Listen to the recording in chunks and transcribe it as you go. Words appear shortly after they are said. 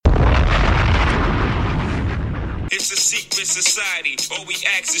It's a secret society. All we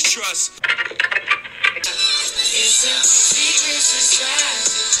ask is trust. It's a secret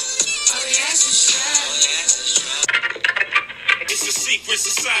society. All we ask is trust. It's a secret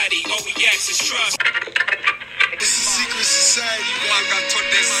society. All we ask is trust. It's a secret society, baby.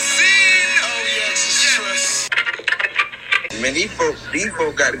 All we ask is trust. Man, these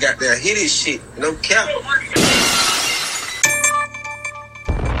folk got their hit his shit. No cap.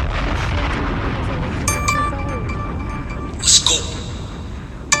 Let's go.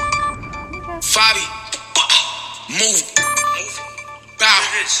 Fabi. Move. Bow.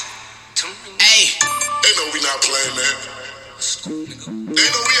 Hey. They know we not playing that. They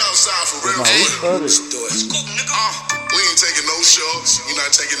know we outside for real. Hey. Let's do it. We ain't taking no shorts. We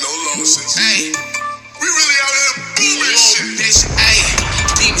not taking no losses. Hey. We really out here booming shit. Hey.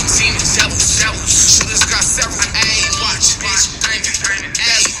 Demons, devils. Shooters got several. Hey. Watch. Hey.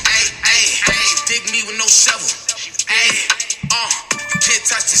 Dig me with no shovel. Hey. Can't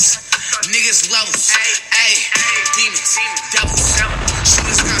touch this. Niggas levels. Hey. Demons, devils.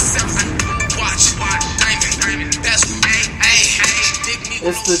 Shooters got several. Watch. Diamond. Bezel. Hey.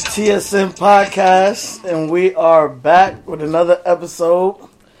 It's the TSM podcast, and we are back with another episode.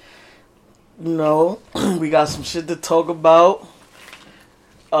 You know, we got some shit to talk about.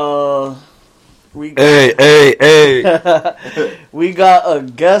 We got, we got a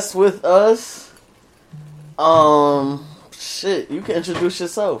guest with us. Shit, you can introduce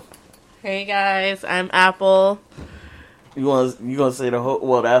yourself. Hey guys, I'm Apple. You gonna say the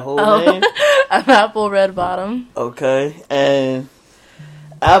whole name? I'm Apple Red Bottom. Okay, and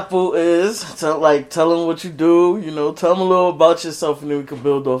Apple is tell them what you do. You know, tell them a little about yourself, and then we can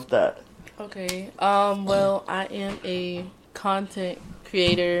build off that. Okay. Well, I am a content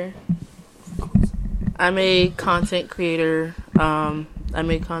creator. I'm a content creator. I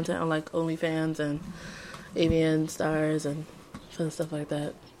make content on like OnlyFans and Avian Stars and fun stuff like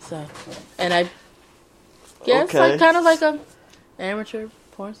that. So, and I guess Okay. like kind of like a amateur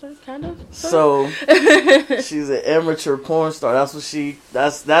porn star, kind of. So she's an amateur porn star. That's what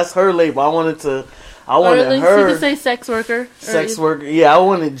that's her label. I wanted or her you could say sex worker. sex worker. Yeah, I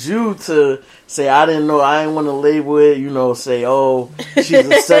wanted you to say I didn't know. I didn't want to label it. You know, say she's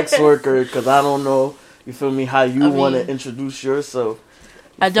a sex worker because I don't know. You feel me? How you want to introduce yourself?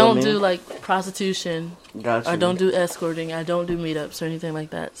 I don't do like prostitution. Gotcha. I don't do escorting. I don't do meetups or anything like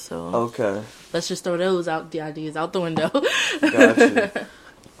that. So Okay. let's just throw those out. The ideas out the window. Gotcha.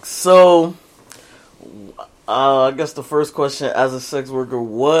 So, I guess the first question, as a sex worker,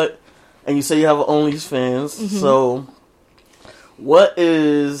 and you say you have OnlyFans, so what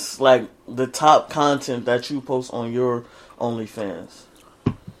is, like, the top content that you post on your OnlyFans?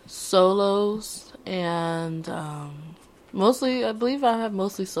 Solos and mostly, I believe I have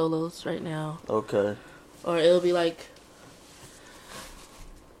mostly solos right now. Okay. Or it'll be like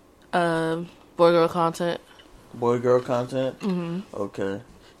boy-girl content. Boy-girl content? Mm-hmm. Okay.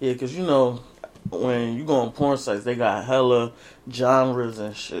 Yeah, because, you know, when you go on porn sites, they got hella genres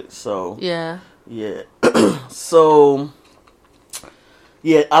and shit, so... Yeah. Yeah. So,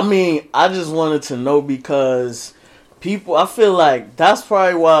 yeah, I mean, I just wanted to know because I feel like that's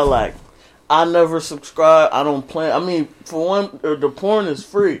probably why, like, I never subscribe. I don't plan. I mean, for one, the porn is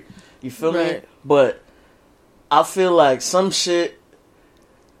free. You feel me? Right. But I feel like some shit,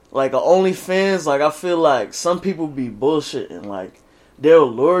 like a OnlyFans, like I feel like some people be bullshitting. Like, they'll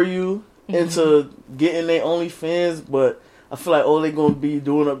lure you into getting their OnlyFans, but I feel like all they gonna be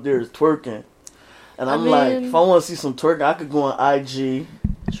doing up there is twerking. And I'm like, if I want to see some twerking, I could go on IG.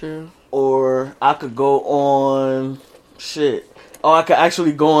 True. Or I could go on shit. Or I could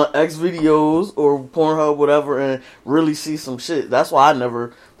actually go on X videos or Pornhub, whatever, and really see some shit. That's why I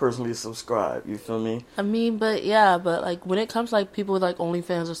never personally subscribe. You feel me? I mean, but like when it comes to like people with like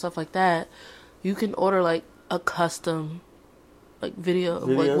OnlyFans or stuff like that, you can order like a custom like video of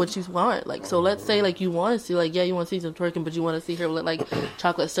like what you want. Like, so let's say like you want to see like, you want to see some twerking, but you want to see her with like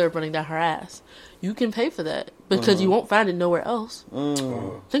chocolate syrup running down her ass. You can pay for that because you won't find it nowhere else.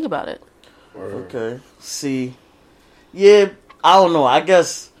 Think about it. Okay. See, yeah, I don't know. I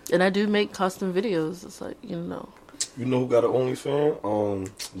guess. And I do make custom videos. It's like, you know. You know who got an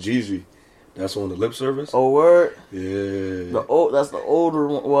OnlyFans? Gigi. That's on the lip service. Oh, word? Yeah. That's the older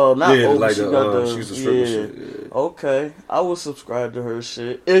one. Well, not older. Like she's a stripper shit. Yeah. Okay. I would subscribe to her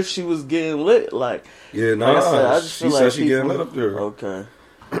shit if she was getting lit. Like, yeah, like I said, I just she feel said like she getting lit up there. Okay.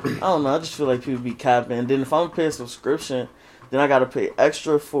 I don't know. I just feel like people be capping. And then if I'm paying a subscription, then I got to pay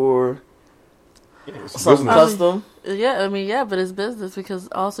extra for something custom. Yeah, I mean, but it's business because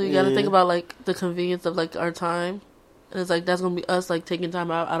also you got to think about like the convenience of like our time. And it's like that's gonna be us like taking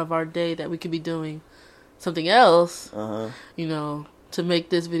time out of our day that we could be doing something else, Uh-huh. you know, to make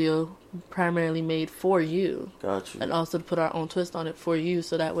this video primarily made for you. Got you. And also to put our own twist on it for you,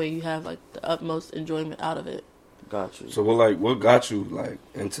 so that way you have like the utmost enjoyment out of it. Got you. So what got you like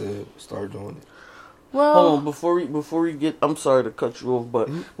into start doing it? Well, Hold on, before we get, I'm sorry to cut you off, but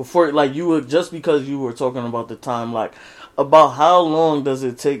before, like, you were, just because you were talking about the time, like, about how long does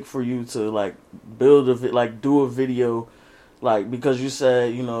it take for you to, like, build do a video, like, because you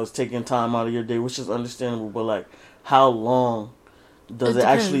said, you know, it's taking time out of your day, which is understandable, but, like, how long does it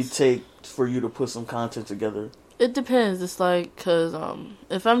actually take for you to put some content together? it depends. It's like, because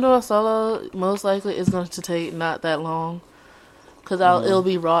if I'm doing solo, most likely it's going to take not that long. Because it'll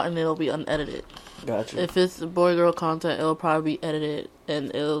be raw and it'll be unedited. Gotcha. If it's boy girl content, it'll probably be edited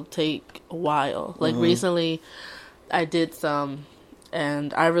and it'll take a while. Like recently, I did some,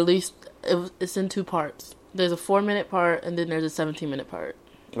 and I released. It's in 2 parts. There's a 4-minute part, and then there's a 17-minute part.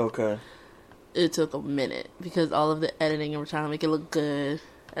 Okay. It took a minute because all of the editing and we're trying to make it look good,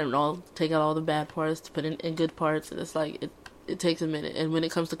 and take out all the bad parts to put in good parts. And it's like it takes a minute. And when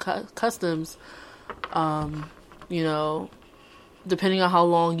it comes to customs, you know, depending on how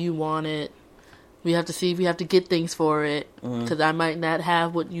long you want it. We have to see if we have to get things for it, because I might not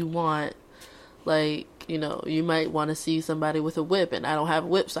have what you want. Like, you know, you might want to see somebody with a whip, and I don't have a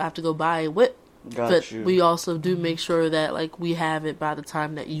whip, so I have to go buy a whip. But we also do make sure that, like, we have it by the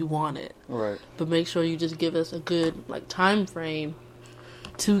time that you want it. Right. But make sure you just give us a good, like, time frame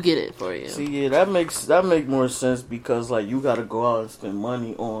to get it for you. See, yeah, that make more sense, because, like, you got to go out and spend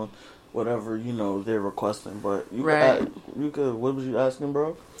money on whatever, you know, they're requesting. But you could, what was you asking,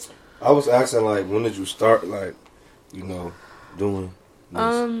 bro? I was asking, like, when did you start, like, you know, doing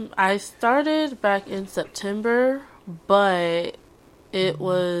this? I started back in September, but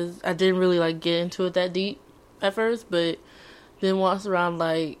I didn't really, like, get into it that deep at first, but then once around,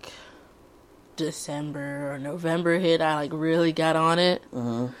 like, December or November hit, I, like, really got on it.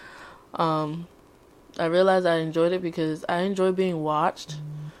 I realized I enjoyed it because I enjoy being watched.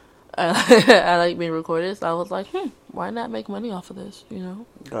 I like being recorded, so I was like, why not make money off of this, you know?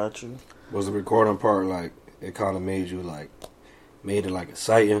 Got you. Was the recording part, like, it kind of made it, like,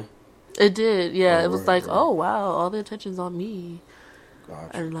 exciting? It did, yeah. Oh, it was right, like, right. oh, wow, all the attention's on me.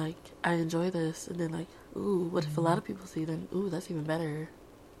 Gotcha. And, like, I enjoy this. And then, like, ooh, what if a lot of people see them? Ooh, that's even better.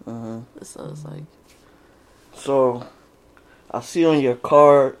 So it's like... So, I see on your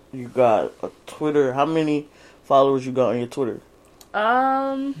card you got a Twitter. How many followers you got on your Twitter?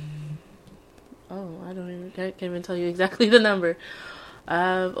 Can't even tell you exactly the number. I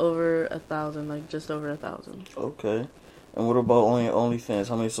have over 1,000, like just over 1,000. Okay. And what about on your OnlyFans?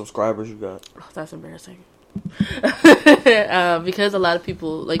 How many subscribers you got? Oh, that's embarrassing. Because a lot of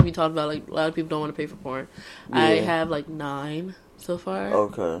people, like we talked about, like a lot of people don't want to pay for porn. Yeah. I have like 9 so far.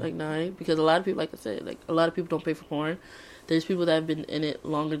 Okay. Like 9, because a lot of people, like I said, like a lot of people don't pay for porn. There's people that have been in it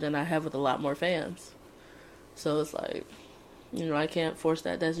longer than I have with a lot more fans. So it's like, you know, I can't force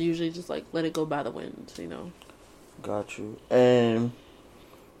that. That's usually just like let it go by the wind, you know. Got you. And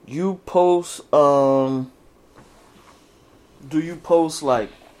you post, do you post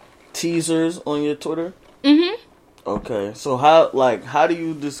like teasers on your Twitter? Okay. So how do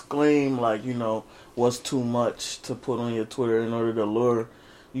you disclaim, like, you know, what's too much to put on your Twitter in order to lure,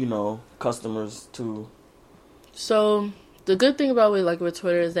 you know, customers to? So the good thing about with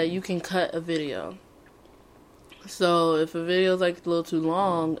Twitter is that you can cut a video. So if a video is like a little too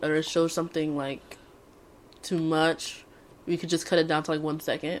long or it shows something like too much, we could just cut it down to like 1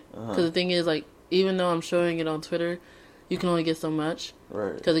 second. Because the thing is, like, even though I'm showing it on Twitter, you can only get so much.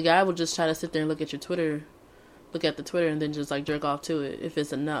 Right. Because a guy will just try to sit there and look at the Twitter, and then just like jerk off to it if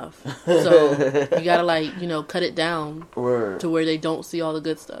it's enough. So you gotta, like, you know, cut it down to where they don't see all the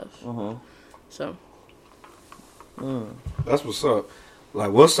good stuff. So That's what's up.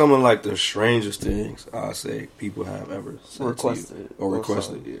 Like, what's some of, like, the strangest things I say people have ever said Requested. to you? Or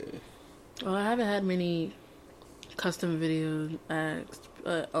requested, yeah. Well, I haven't had many custom videos asked,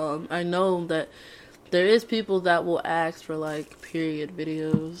 but I know that there is people that will ask for like period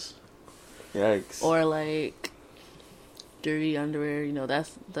videos. Yikes. Or like dirty underwear. You know,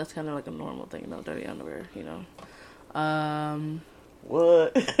 that's kind of like a normal thing. You know, dirty underwear. You know.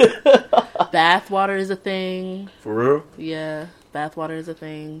 What? Bath water is a thing. For real? Yeah, bath water is a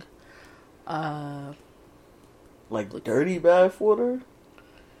thing. Like dirty bath water?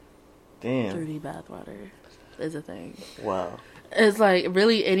 Damn. Dirty bath water is a thing. Wow. It's like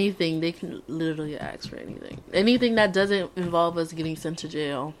really anything. They can literally ask for anything. Anything that doesn't involve us getting sent to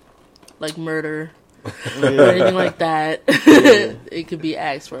jail, like murder or anything like that. It could be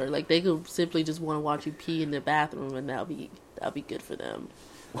asked for. Like they could simply just want to watch you pee in the bathroom, and that'll be good for them.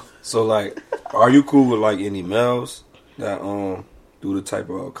 So, like, Are you cool with like any males that do the type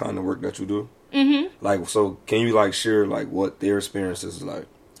of kind of work that you do? Mm-hmm. Like, so can you like share like what their experience is like?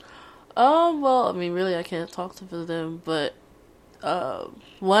 Well, I mean, really, I can't talk to them, but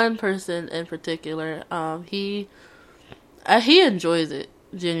one person in particular, he enjoys it,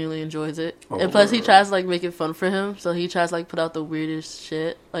 genuinely enjoys it, and plus he tries to like make it fun for him, so he tries to like put out the weirdest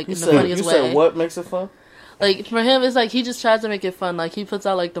shit, like in the funniest way. You said what makes it fun? Like for him, it's like he just tries to make it fun. Like he puts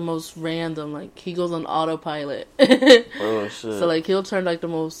out like the most random, like he goes on autopilot. Oh shit! So like he'll turn like the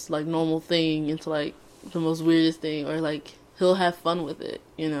most like normal thing into like the most weirdest thing, or like he'll have fun with it,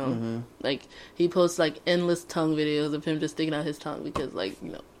 you know. Mm-hmm. Like he posts like endless tongue videos of him just sticking out his tongue because like,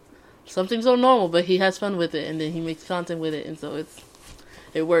 you know, something so normal, but he has fun with it, and then he makes content with it, and so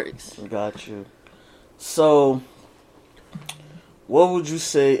it works. Got you. So, what would you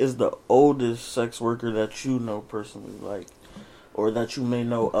say is the oldest sex worker that you know personally, like, or that you may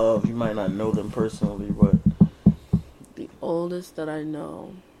know of? You might not know them personally, but the oldest that I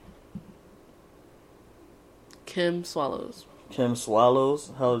know, Kim Swallows. Kim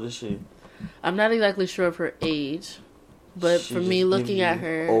Swallows? How old is she? I'm not exactly sure of her age, but She for just me looking give at you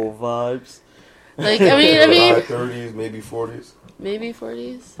her, old vibes. like I mean, 30s, maybe 40s. maybe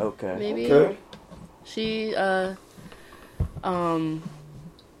 40s. Okay. Maybe. Okay. She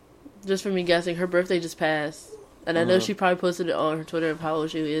just for me guessing, her birthday just passed. And I know she probably posted it on her Twitter of how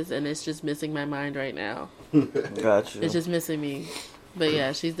old she is, and it's just missing my mind right now. Got you. It's just missing me. But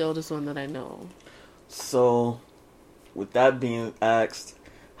yeah, she's the oldest one that I know. So, with that being asked,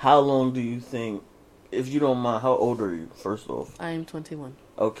 how long do you think, if you don't mind, how old are you, first off? I am 21.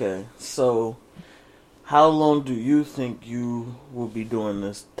 Okay, so how long do you think you will be doing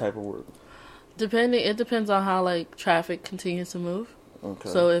this type of work? It depends on how like traffic continues to move. Okay.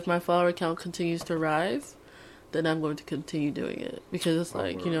 So if my follower count continues to rise, then I'm going to continue doing it because it's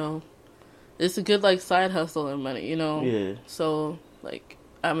like, you know, it's a good like side hustle and money, you know. Yeah. So like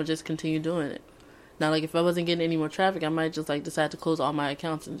I'm gonna just continue doing it. Now, like if I wasn't getting any more traffic, I might just like decide to close all my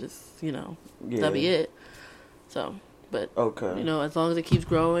accounts and just, you know, that'd be it. So, but okay, you know, as long as it keeps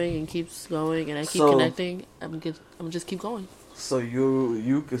growing and keeps going, and I keep connecting, I'm good. I'm just keep going. So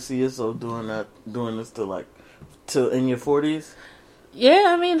you could see yourself doing this till in your 40s? Yeah,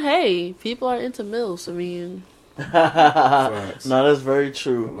 I mean, hey, people are into MILFs. I mean, No, that's very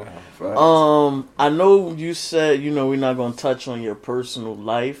true. I know you said, you know, we're not gonna touch on your personal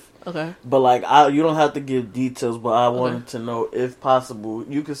life. Okay. But like, you don't have to give details. But I wanted to know, if possible,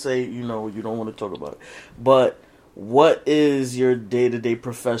 you could say, you know, you don't want to talk about it. But what is your day-to-day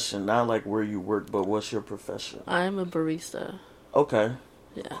profession? Not like where you work, but what's your profession? I'm a barista. Okay.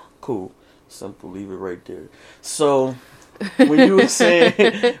 Yeah. Cool. Simple. Leave it right there. So, when you were saying,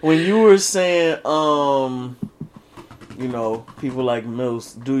 you know, people like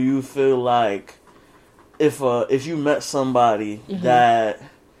MILFs, do you feel like if you met somebody that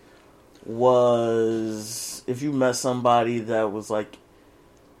was like,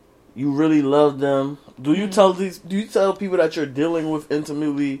 you really love them, do you tell people that you're dealing with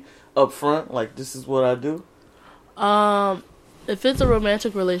intimately up front, like, this is what I do? If it's a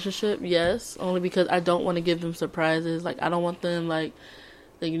romantic relationship, yes, only because I don't want to give them surprises. Like, I don't want them like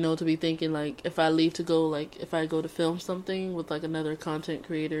you know, to be thinking like, if I leave to go, like if I go to film something with like another content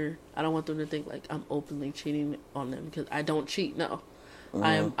creator, I don't want them to think like I'm openly cheating on them, because I don't cheat. No.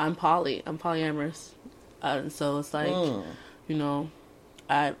 I'm polyamorous, and so it's like, you know,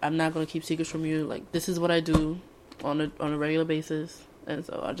 I'm not gonna keep secrets from you. Like, this is what I do on a regular basis, and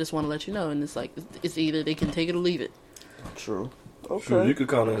so I just want to let you know. And it's like, it's either they can take it or leave it. True. Okay. Sure, you could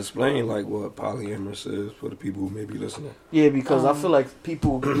kind of explain like what polyamorous is for the people who may be listening. Yeah, because I feel like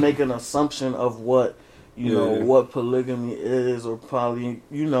people make an assumption of what, you know, what polygamy is, or poly,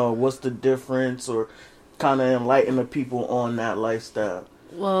 you know, what's the difference, or kind of enlighten the people on that lifestyle.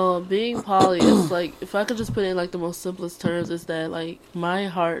 Well, being poly is like, if I could just put it in like the most simplest terms, is that like my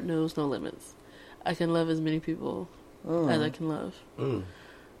heart knows no limits. I can love as many people as I can love,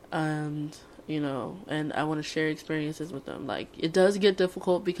 and you know, and I want to share experiences with them. Like, it does get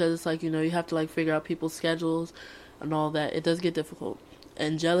difficult because it's like, you know, you have to like figure out people's schedules and all that. It does get difficult,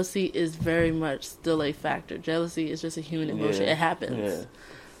 and jealousy is very much still a factor. Jealousy is just a human emotion. It happens,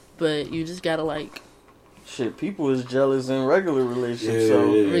 but you just gotta like. Shit, people is jealous in regular relationships.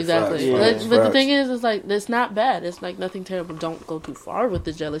 Exactly. But the thing is like, it's not bad. It's like nothing terrible. Don't go too far with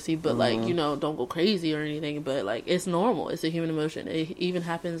the jealousy, but like, you know, don't go crazy or anything. But like, it's normal. It's a human emotion. It even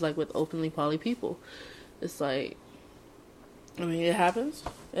happens like with openly poly people. It's like, I mean, it happens.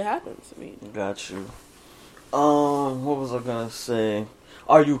 It happens. I mean, got you. What was I gonna say?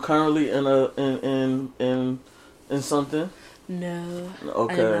 Are you currently in something? No.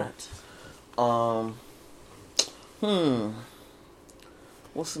 Okay. I'm not.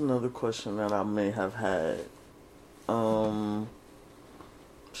 What's another question that I may have had?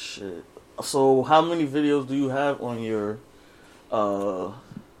 Shit. So, how many videos do you have on your, what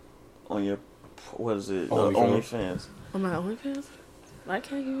is it? OnlyFans. On my OnlyFans? I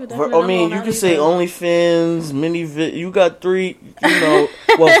can't give you that. I mean, you can say OnlyFans, you got 3,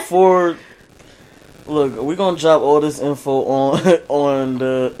 well, 4. Look, we're gonna drop all this info on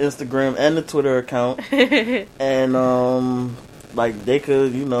the Instagram and the Twitter account. And, like, they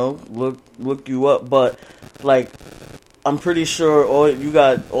could, look you up. But, like, I'm pretty sure you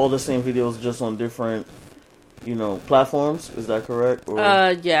got all the same videos just on different, platforms. Is that correct? Or?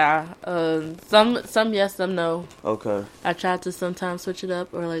 Yeah. Some yes, some no. Okay. I tried to sometimes switch it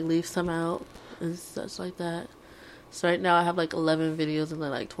up or, like, leave some out and such like that. So right now I have, like, 11 videos and then,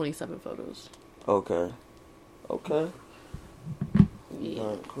 like, 27 photos. Okay.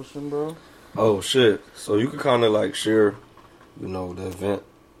 Yeah. Question, bro? Oh, shit. So you could kind of, like, share, the event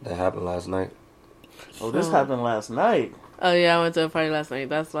that happened last night. Oh, this happened last night. Oh, yeah, I went to a party last night.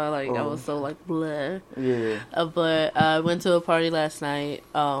 That's why, like, I was so, like, bleh. Yeah. But I went to a party last night.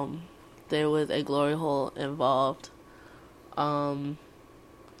 There was a glory hole involved.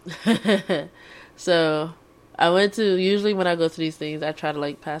 So I went to, usually when I go to these things, I try to,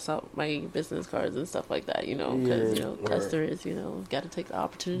 like, pass out my business cards and stuff like that, because, customers, got to take the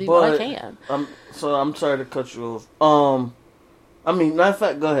opportunity while I can. So I'm sorry to cut you off. I mean, matter of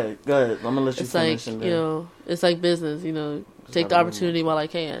fact, go ahead. I'm going to let you finish. It's like, it's like business, take the opportunity while I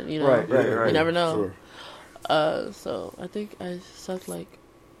can, Right. You never know. Sure. So I think I sucked, like,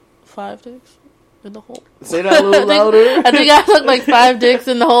 5 dicks in the hole. Say that a little louder. I think I sucked, like, 5 dicks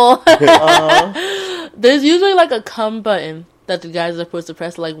in the hole. There's usually, like, a cum button that the guys are supposed to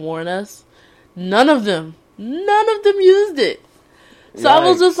press to, like, warn us. None of them used it. So I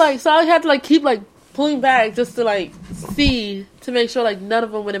was just, like, I had to, like, keep, like, pulling back just to, like, see, to make sure, like, none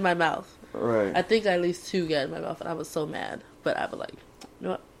of them went in my mouth. Right. I think at least 2 got in my mouth, and I was so mad. But I was like, you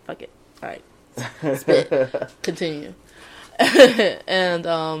know what? Fuck it. All right. Spit. Continue. And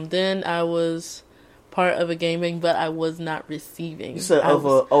then I was part of a gangbang, but I was not receiving. You said I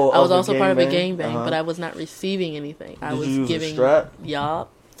was also part of a gangbang, but I was not receiving anything. I was you use giving a strap? y'all.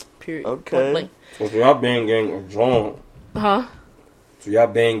 Period. Okay. So y'all bang gang a drum. Huh? So y'all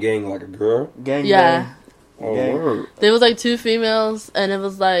bang gang like a girl? Gang. Yeah. Oh, Gang. word. There was like 2 females, and it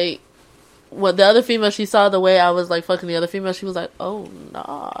was like, well, the other female, she saw the way I was like fucking the other female. She was like, "Oh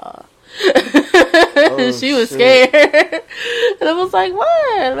nah." She was scared, and I was like,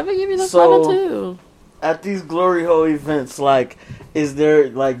 "What? Let me give you the final 2." At these glory hole events, like, is there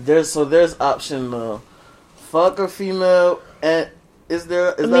like there's option to fuck a female, and is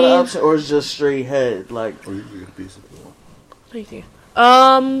that an option, or is just straight head? Like, Thank you.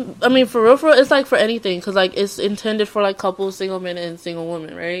 I mean, for real, it's like for anything, because like it's intended for like couples, single men and single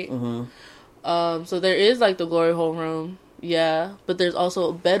women, right? Mm-hmm. So there is like the glory hole room, yeah, but there's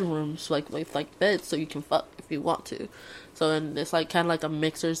also bedrooms, like beds, so you can fuck if you want to. So and it's like kind of like a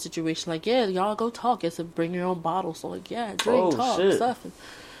mixer situation, like, yeah, y'all go talk. It's a bring your own bottle, so like, yeah, drink, talk, shit. stuff,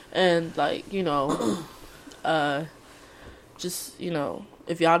 and like just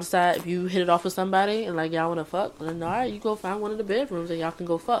if y'all decide, if you hit it off with somebody and like y'all want to fuck, then alright, you go find one of the bedrooms and y'all can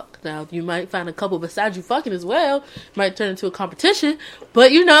go fuck. Now you might find a couple beside you fucking as well. Might turn into a competition,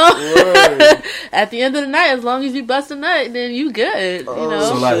 but at the end of the night, as long as you bust a nut, then you good.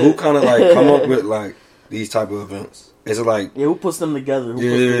 So like, who kind of like come up with like these type of events? Is it like who puts them together?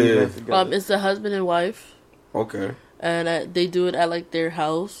 It's a husband and wife. Okay. And they do it at like their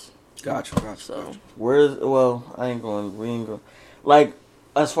house. Gotcha. So we ain't going. Like,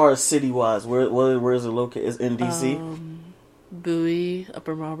 as far as city wise, where is it located? It's in DC. Bowie,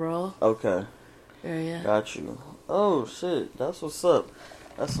 Upper Marlboro. Okay. Area. Got you. Oh shit, that's what's up.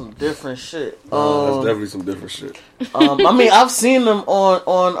 That's some different shit. That's definitely some different shit. I mean, I've seen them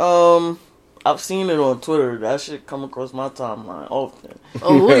on I've seen it on Twitter. That shit come across my timeline often.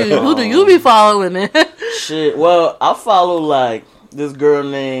 Oh, who do you be following, man? Shit. Well, I follow like this girl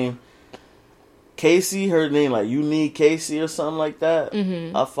named Casey. Her name like Unique Casey or something like that.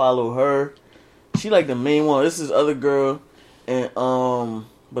 Mm-hmm. I follow her. She like the main one. This is other girl, and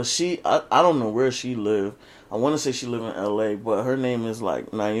but I don't know where she live. I want to say she live in L.A., but her name is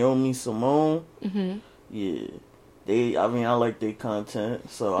like Naomi Simone. Mm-hmm. Yeah. I like their content,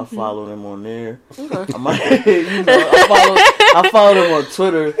 so I follow them on there. Okay. I follow them on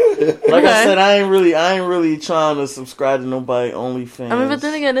Twitter. Like I said, I ain't really trying to subscribe to nobody OnlyFans. I mean, but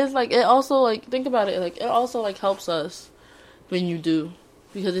then again, it's like, it also, like, think about it, like, it also, like, helps us when you do,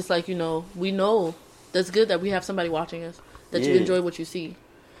 because it's like, we know that's good that we have somebody watching us, that you enjoy what you see.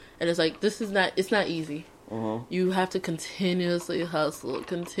 And it's like, it's not easy. You have to continuously hustle,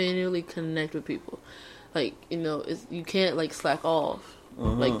 continually connect with people. Like, you know, you can't, like, slack off.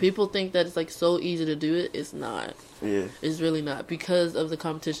 Like, people think that it's, like, so easy to do it. It's not. Yeah. It's really not. Because of the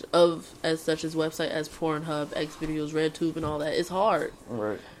competition of, as such as website as Pornhub, Xvideos, RedTube, and all that. It's hard.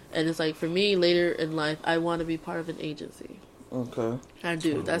 Right. And it's like, for me, later in life, I want to be part of an agency. Okay. I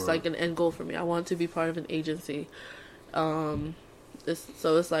do. That's like an end goal for me. I want to be part of an agency. So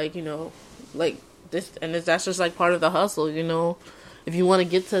it's like, you know, like this, and that's just like part of the hustle, you know. If you want to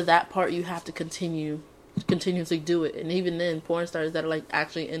get to that part, you have to continuously do it. And even then, porn stars that are like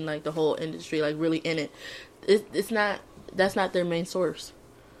actually in like the whole industry, like really in it, that's not their main source.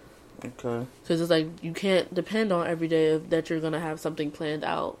 Okay. Because it's like, you can't depend on every day that you're gonna have something planned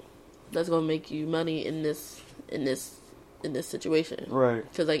out that's gonna make you money in this situation. Right.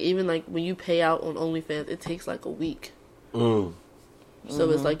 Because like, even like when you pay out on OnlyFans, it takes like a week.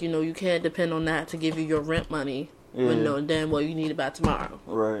 So it's like, you know, you can't depend on that to give you your rent money when knowing damn well you need it by tomorrow.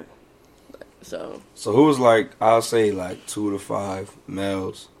 Right. So who's like, I'll say like 2 to 5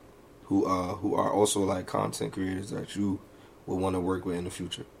 males who are also like content creators that you would want to work with in the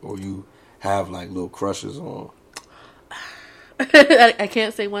future, or you have like little crushes on? I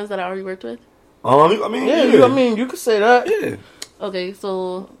can't say ones that I already worked with. I mean, yeah. I mean, you could say that. Yeah. Okay,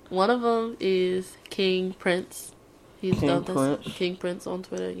 so one of them is King Prince. He's King Prince on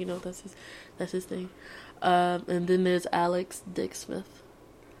Twitter. You know, that's his thing. And then there's Alex Dick Smith.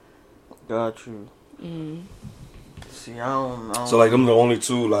 Got you. See, I don't. So like, them the only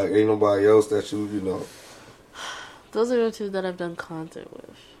two. Like, ain't nobody else that you know. Those are the two that I've done content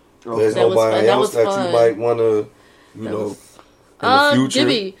with. There's nobody else that you might want to, you know, in the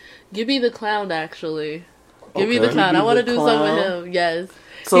future. Gibby the Clown, actually. Gibby Okay. the Clown. I want to do something with him. Yes.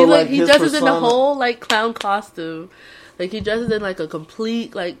 So he dresses in the whole like clown costume. Like, he dresses in like a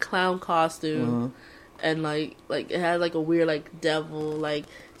complete like clown costume, and like it has like a weird like devil like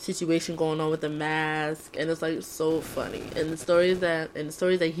situation going on with the mask, and it's like so funny. And the stories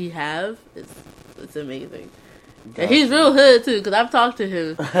that he have, it's amazing. And he's real hood too, because I've talked to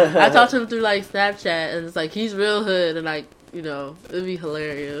him. I talked to him through like Snapchat, and it's like, he's real hood, and like, you know, it'd be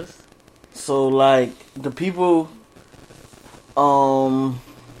hilarious. So like, the people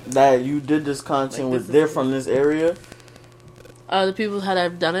that you did this content Like, with, they're from this area? The people that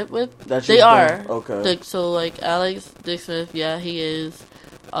I've done it with, That they you've are. done? Okay. Like, so like Alex Dick Smith, yeah, he is.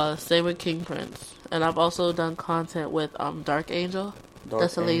 Same with King Prince. And I've also done content with Dark Angel.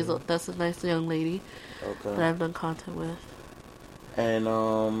 That's a nice young lady that I've done content with.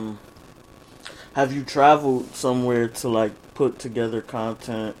 And have you traveled somewhere to like put together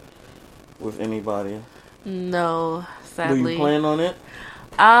content with anybody? No, sadly. Do you plan on it?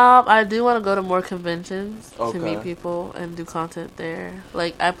 I do want to go to more conventions to Okay. meet people and do content there.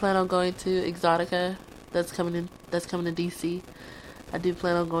 Like, I plan on going to Exotica. That's coming to DC. I do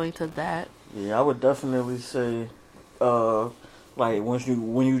plan on going to that. Yeah, I would definitely say, like,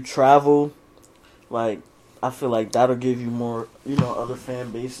 when you travel, like, I feel like that'll give you more, you know, other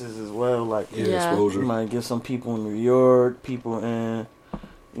fan bases as well. Like, Yeah. exposure. you might get some people in New York, people in,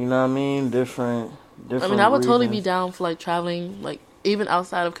 you know what I mean, different. I mean, I would totally be regions. down for like traveling, like even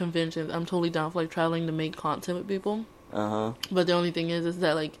outside of conventions. I'm totally down for like traveling to make content with people. But the only thing is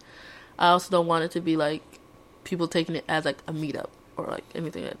that like, I also don't want it to be like people taking it as like a meetup or like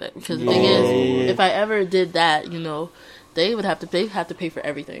anything like that. Because the thing is, if I ever did that, you know, they have to pay for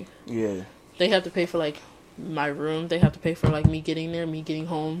everything. Yeah. They have to pay for like my room. They have to pay for like me getting there, me getting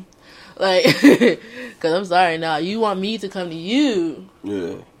home. Like, because I'm sorry, now you want me to come to you,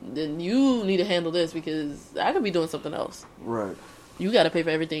 then you need to handle this, because I could be doing something else. Right. You got to pay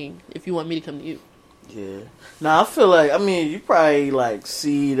for everything if you want me to come to you. Yeah. Now, I feel like, I mean, you probably, like,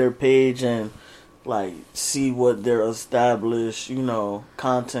 see their page and, like, see what their established, you know,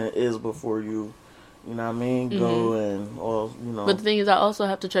 content is before you know what I mean, go and, or, you know. But the thing is, I also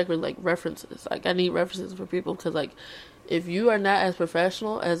have to check with, like, references. Like, I need references for people, because, like, if you are not as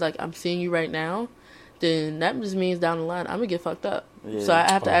professional as, like, I'm seeing you right now, then that just means down the line, I'm going to get fucked up. Yeah. So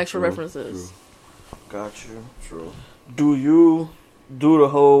I have to ask for True, references. true. Got you. True. Do you do the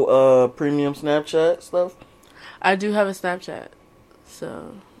whole premium Snapchat stuff? I do have a Snapchat.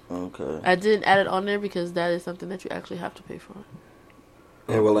 So Okay. I did add it on there because that is something that you actually have to pay for.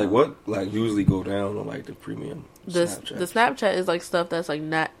 And well, like, what like usually go down on like the premium The Snapchat? the Snapchat is like stuff that's like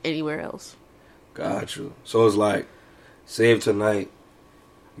not anywhere else. Got you. So it's like, say if tonight,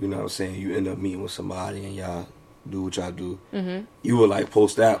 you know what I'm saying, you end up meeting with somebody and y'all do what y'all do, you would like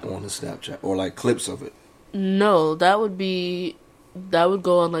post that on the Snapchat or like clips of it. No, that would be that would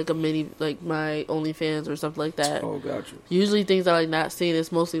go on like a mini, like my OnlyFans or something like that. Oh, gotcha. Usually things I like not seeing.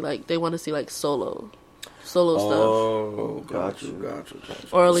 It's mostly like they want to see like solo stuff. Oh, gotcha.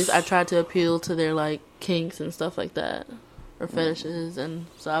 Or at least I try to appeal to their like kinks and stuff like that, or fetishes. And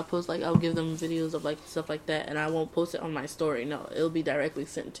so I post like I'll give them videos of like stuff like that, and I won't post it on my story. No, it'll be directly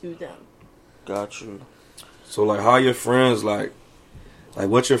sent to them. Got you. So like, how your friends like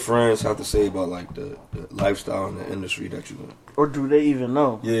what your friends have to say about like the lifestyle and the industry that you in? Or do they even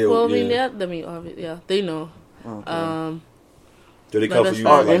know? Yeah. Well, I yeah. mean, yeah, they know. Okay. Do they my come for best you?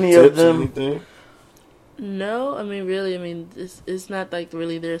 friend- Like, Any tips of them- or anything? No, I mean, really, it's not like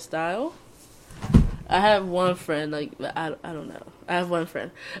really their style. I have one friend, like, I don't know. I have one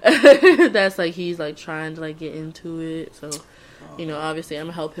friend that's like, he's like trying to like get into it. So, you know, obviously I'm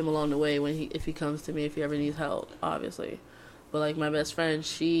gonna help him along the way if he comes to me, if he ever needs help, obviously. But like my best friend,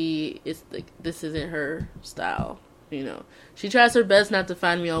 it's like, this isn't her style, you know. She tries her best not to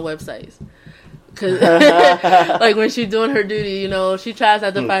find me on websites. Cause like when she's doing her duty, you know, she tries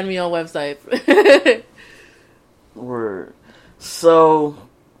not to find me on websites. Word. So,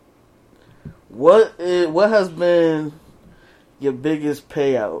 what has been your biggest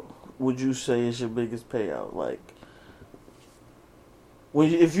payout? Would you say is your biggest payout? Like,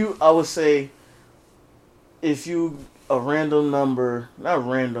 I would say, if you a random number, not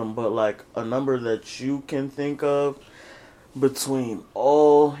random, but like a number that you can think of between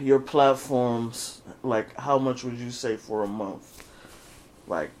all your platforms, like how much would you say for a month?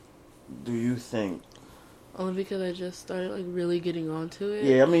 Like, do you think? Only because I just started like really getting onto it.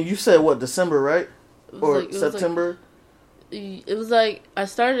 Yeah, I mean, you said what, December, right? Or It September? It was like I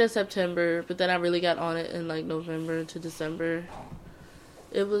started in September, but then I really got on it in like November to December.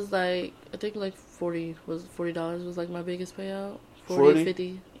 It was like, I think like $40 was like my biggest payout. 40?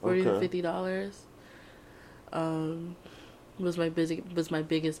 $50 to $50. Was my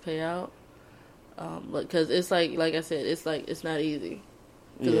biggest payout. Because it's like I said, it's not easy.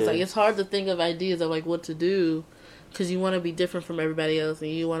 Because it's like, it's hard to think of ideas of like what to do, because you want to be different from everybody else, and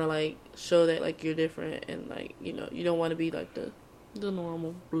you want to like show that like you're different, and like, you know, you don't want to be like the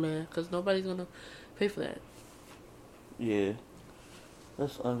normal blah, because nobody's gonna pay for that. Yeah,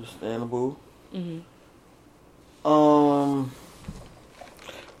 that's understandable. Mhm.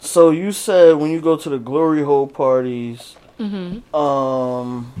 So you said when you go to the glory hole parties, Mhm.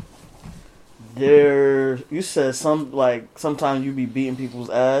 you said sometimes you be beating people's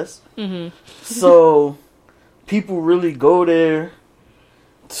ass. Mhm. So people really go there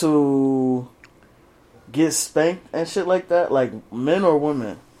to get spanked and shit like that, like men or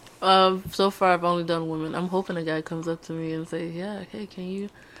women? So far I've only done women. I'm hoping a guy comes up to me and say, "Yeah, hey, can you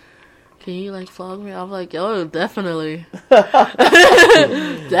like flog me?" I'm like, "Oh, definitely."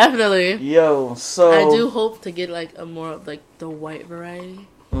 Definitely. Yo, so I do hope to get like a more of like the white variety.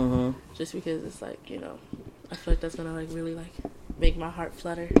 Mhm. Just because it's like, you know, I feel like that's gonna like really like make my heart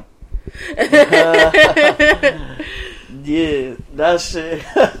flutter. Yeah, that shit.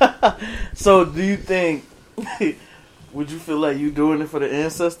 So do you think would you feel like you doing it for the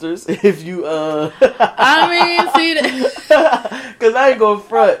ancestors if you I mean, see that. Cause I ain't gonna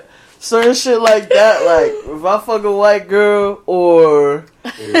front. Certain shit like that, like if I fuck a white girl or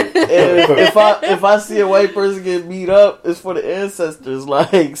if I see a white person get beat up, it's for the ancestors.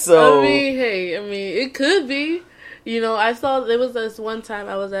 Like, so I mean, it could be. You know, I saw there was this one time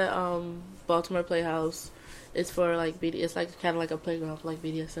I was at Baltimore Playhouse. It's for like it's like kind of like a playground for like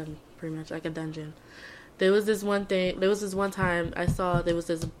BDSM, pretty much like a dungeon. There was this one time I saw there was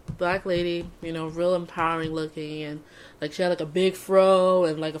this black lady, you know, real empowering looking, and like she had like a big fro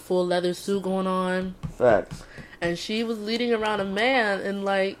and like a full leather suit going on. Facts. And she was leading around a man in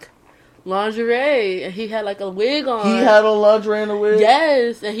like lingerie, and he had like a wig on. He had on lingerie and a wig?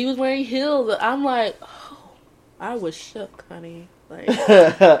 Yes, and he was wearing heels. I'm like, oh, I was shook, honey. Like,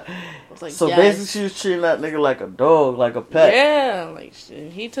 I was like, so yes. basically she was treating that nigga like a dog, like a pet. Yeah, like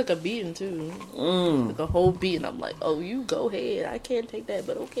shit. He took a beating too. Mm. Took a whole beating. I'm like, oh, you go ahead. I can't take that,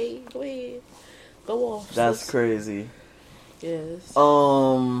 but okay, go ahead. Go off. That's sis. crazy. Yes.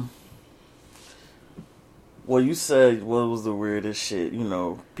 Well, you said what was the weirdest shit, you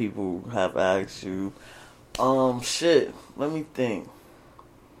know, people have asked you. Shit. Let me think.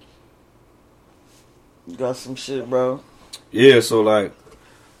 You got some shit, bro? Yeah, so like,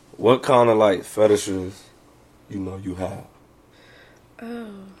 what kind of like fetishes, you know, you have?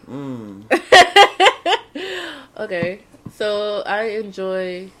 Oh. Okay, so I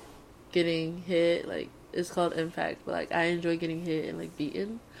enjoy getting hit. Like, it's called impact, but like I enjoy getting hit and like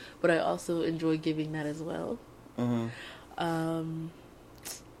beaten, but I also enjoy giving that as well. Mm-hmm.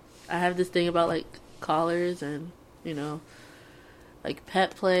 I have this thing about like collars, and you know, like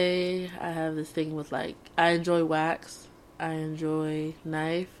pet play. I have this thing with like I enjoy wax. I enjoy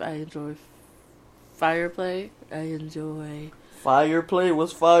knife. I enjoy fire play. I enjoy Fire play?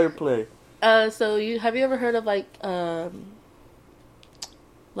 What's fire play? So have you ever heard of like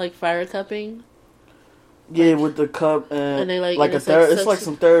fire cupping? Yeah, with the cup and they, like, like and it's like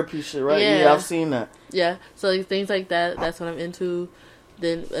some therapy shit, right? Yeah. Yeah, I've seen that. Yeah, so like, things like that. That's what I'm into.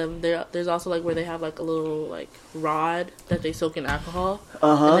 Then there's also like where they have like a little like rod that they soak in alcohol,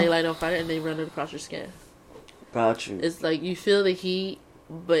 and they light on fire and they run it across your skin. Got you. It's like you feel the heat,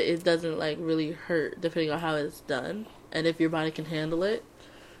 but it doesn't like really hurt depending on how it's done and if your body can handle it.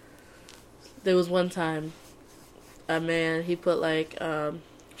 There was one time, a man, he put like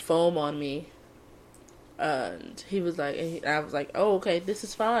foam on me. And he was like, and I was like, oh, okay, this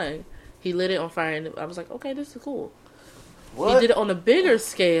is fine. He lit it on fire, and I was like, okay, this is cool. What? He did it on a bigger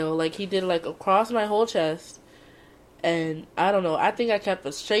scale. Like, he did it, like, across my whole chest. And, I don't know, I think I kept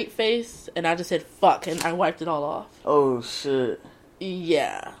a straight face, and I just said, fuck, and I wiped it all off. Oh, shit.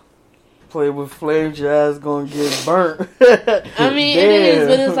 Yeah. Play with flames, your ass gonna get burnt. I mean, it is,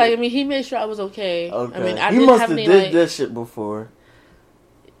 but it's like, I mean, he made sure I was okay. Okay. I mean, he must have did this shit before.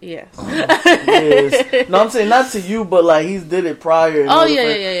 Yes. Yes. No, I'm saying not to you, but like he's did it prior. Oh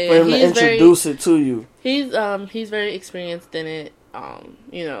yeah. For him to introduce it to you. He's very experienced in it.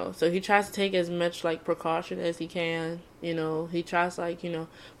 You know, so he tries to take as much like precaution as he can. You know, he tries like, you know,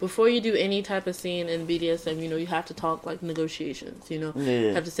 before you do any type of scene in BDSM, you know, you have to talk like negotiations. You know,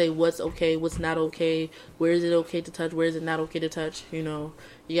 you have to say what's okay, what's not okay, where is it okay to touch, where is it not okay to touch. You know,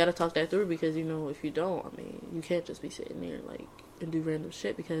 you got to talk that through because you know if you don't, I mean, you can't just be sitting there like and do random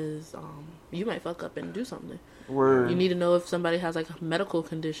shit because you might fuck up and do something. Word. You need to know if somebody has like medical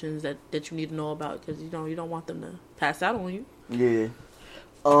conditions that you need to know about because you know you don't want them to pass out on you. Yeah.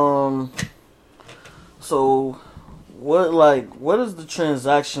 So what does the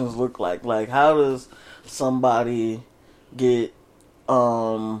transactions look like? Like how does somebody get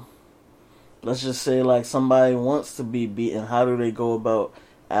let's just say like somebody wants to be beaten, how do they go about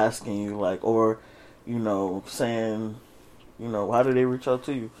asking you, like, or you know, saying, you know, how do they reach out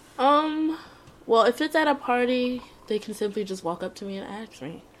to you? Well, if it's at a party, they can simply just walk up to me and ask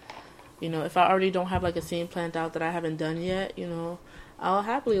me. You know, if I already don't have, like, a scene planned out that I haven't done yet, you know, I'll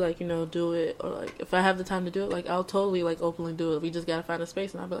happily, like, you know, do it. Or, like, if I have the time to do it, like, I'll totally, like, openly do it. We just gotta find a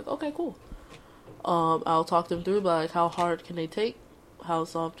space, and I'll be like, okay, cool. I'll talk them through, but, like, how hard can they take? How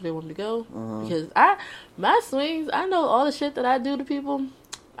soft do they want me to go? Because my swings, I know all the shit that I do to people.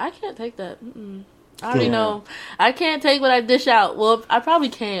 I can't take that. I already know. I can't take what I dish out. Well, I probably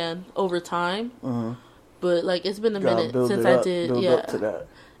can over time. But, like, it's been a minute since I did. Up to that.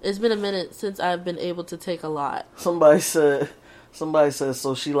 It's been a minute since I've been able to take a lot. Somebody said,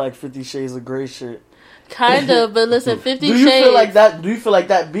 so she like 50 Shades of Grey shit. Kind of, but listen, 50 Shades. Do you feel like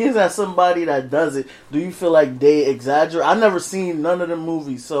that, being as somebody that does it, do you feel like they exaggerate? I've never seen none of the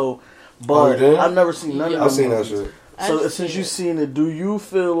movies, so, but I've never seen none of them. I've seen that shit. So since you've seen it, do you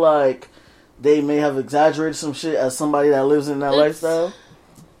feel like they may have exaggerated some shit as somebody that lives in that lifestyle?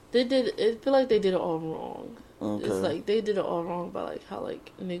 They did. I feel like they did it all wrong. Okay. It's like they did it all wrong by like how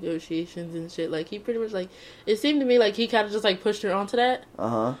like negotiations and shit. Like he pretty much like it seemed to me like he kind of just like pushed her onto that.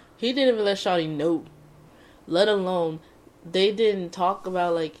 He didn't even let Shawty know. Let alone they didn't talk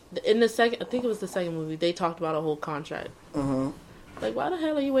about like in the second. I think it was the second movie. They talked about a whole contract. Like why the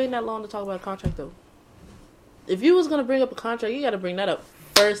hell are you waiting that long to talk about a contract though? If you was gonna bring up a contract, you got to bring that up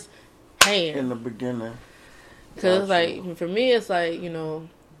first hand in the beginning. Because like for me, it's like, you know,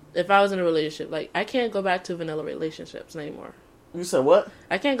 if I was in a relationship, like I can't go back to vanilla relationships anymore. You said what?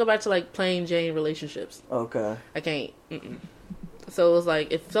 I can't go back to like plain Jane relationships. Okay. I can't. So it was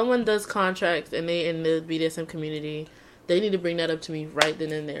like if someone does contracts and they in the BDSM community, they need to bring that up to me right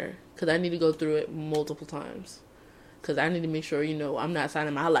then and there because I need to go through it multiple times. Because I need to make sure, you know, I'm not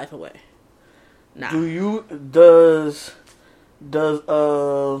signing my life away. Nah. Does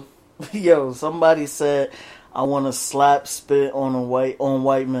yo, somebody said I want to slap spit on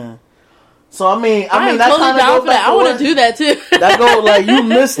white men. So I mean that kind of goes back. I want to do that too. That go like you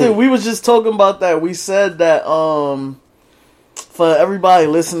missed it. We was just talking about that. We said that for everybody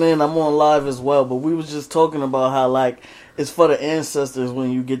listening, I'm on live as well. But we was just talking about how like it's for the ancestors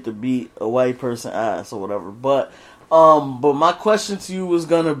when you get to beat a white person ass or whatever. But my question to you was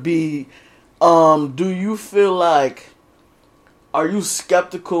gonna be, do you feel like, are you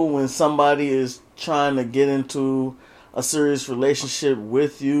skeptical when somebody is trying to get into a serious relationship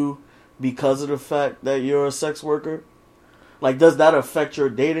with you because of the fact that you're a sex worker? Like, does that affect your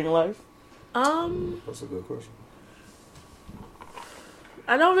dating life? That's a good question.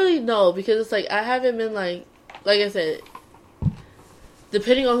 I don't really know because it's like I haven't been like I said,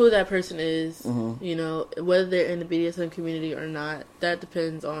 depending on who that person is, Mm-hmm. you know, whether they're in the BDSM community or not, that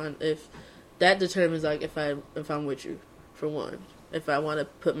depends on that determines like if I'm with you, for one, if I want to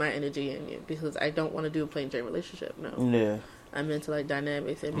put my energy in you, because I don't want to do a plain Jane relationship. No, Yeah. I'm into like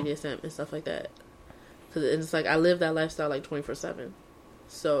dynamics and BDSM and stuff like that. Because it's like I live that lifestyle like 24/7,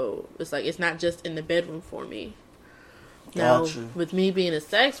 so it's like it's not just in the bedroom for me. Now, Gotcha. with me being a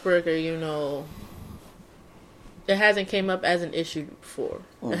sex worker, you know, it hasn't came up as an issue before.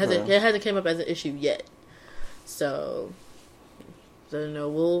 Okay. It hasn't came up as an issue yet. So you know,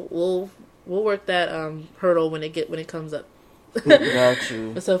 we'll work that hurdle when it comes up. Got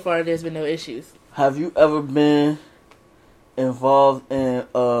you. But so far, there's been no issues. Have you ever been involved in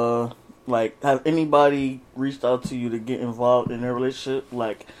like, have anybody reached out to you to get involved in their relationship?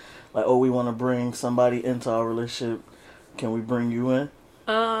 Like, oh, we want to bring somebody into our relationship. Can we bring you in?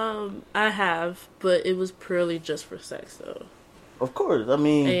 I have, but it was purely just for sex, though. Of course. I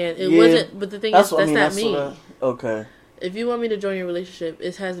mean, And it wasn't. But the thing is, that's not me. Okay. If you want me to join your relationship,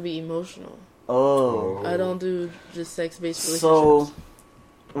 it has to be emotional. Oh. I don't do just sex-based relationships. So,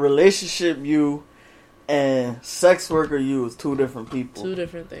 relationship you and sex worker you is two different people. Two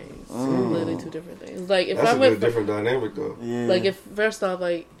different things. Literally two different things. Like if That's I'm a with, different dynamic though. Yeah. like if first off,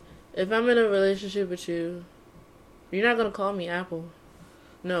 like if I'm in a relationship with you, you're not gonna call me Apple.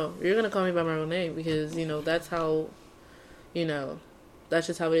 No, you're gonna call me by my real name because you know that's how, you know, that's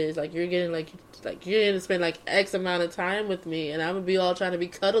just how it is. Like you're getting like you're gonna spend like X amount of time with me, and I'm gonna be all trying to be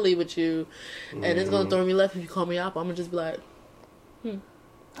cuddly with you, and it's gonna throw me left if you call me Apple. I'm gonna just be like,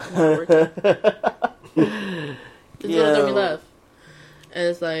 it's not working. It's gonna throw me left, and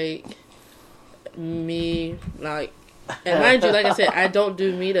it's like me like. And mind you, like I said, I don't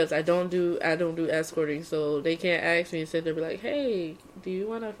do meetups. I don't do escorting, so they can't ask me and sit there and be like, "Hey, do you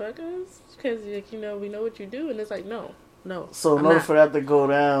want to fuck us?" Because like, you know, we know what you do, and it's like, no. So in order for that to go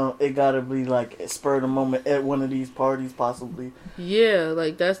down, it gotta be like spur of the moment at one of these parties, possibly. Yeah,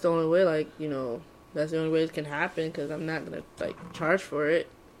 like that's the only way. Like you know, that's the only way it can happen. Because I'm not gonna like charge for it.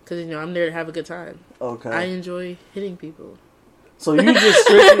 Because you know, I'm there to have a good time. Okay. I enjoy hitting people. So you just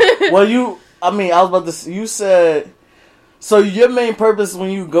strictly, I was about to. You said. So your main purpose when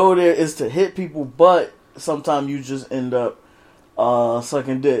you go there is to hit people, but sometimes you just end up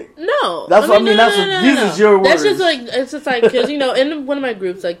sucking dick. No, that's what I mean. These is your words. That's just like it's just like because you know in one of my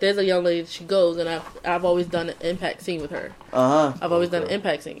groups like there's a young lady she goes and I've always done an impact scene with her. I've always done an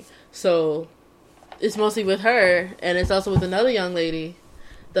impact scene, so it's mostly with her and it's also with another young lady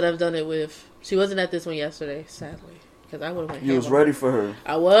that I've done it with. She wasn't at this one yesterday, sadly. Because I would have went. You was ready for her.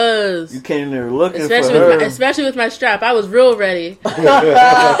 I was. You came there looking especially for her. Especially with my strap. I was real ready.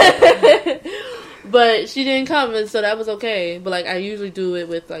 But she didn't come, and so that was okay. But like I usually do it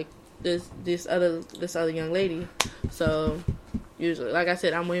with like this other young lady. So usually, like I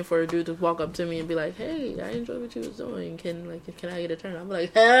said, I'm waiting for a dude to walk up to me and be like, "Hey, I enjoy what you was doing. Can I get a turn?" I'm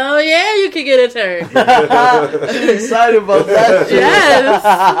like, "Hell yeah, you can get a turn." She's excited about that. Yes.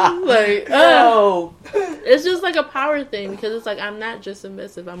 Like, it's just like a power thing because it's like I'm not just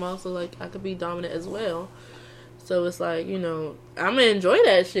submissive. I'm also like I could be dominant as well. So it's like, you know, I'm gonna enjoy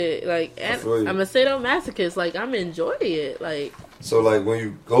that shit. Like, and I'm a sadomasochist. Like, I'm enjoying it. Like, so like when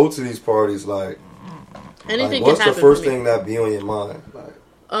you go to these parties, like anything. What's can happen the first for me. thing that be on your mind? Like,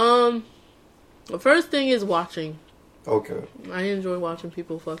 the first thing is watching. Okay. I enjoy watching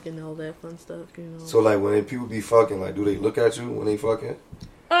people fucking and all that fun stuff. You know. So like when people be fucking, like, do they look at you when they fucking?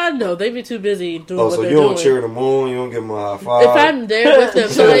 No, they be too busy doing what so they're you doing. don't cheer them on, you don't give them a high five. If I'm there with them,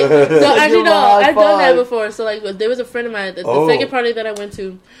 so like, so actually no, I've done that before. So like, there was a friend of mine, the second party that I went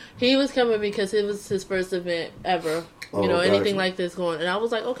to, he was coming because it was his first event ever. You know, anything like this going, and I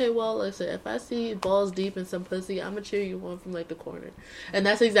was like, okay, well, listen, if I see balls deep in some pussy, I'm gonna cheer you on from like the corner, and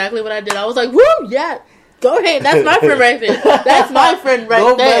that's exactly what I did. I was like, woo, yeah. Go ahead. That's my friend right there. That's my friend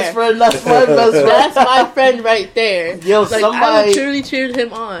right there. Best friend. That's my best friend. That's my friend right there. Yo, like, I truly cheered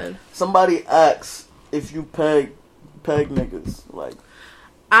him on. Somebody asks if you peg niggas. Like,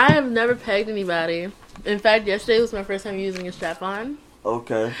 I have never pegged anybody. In fact, yesterday was my first time using a strap-on.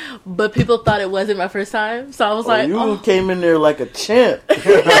 Okay. But people thought it wasn't my first time, so I was like, you came in there like a champ. You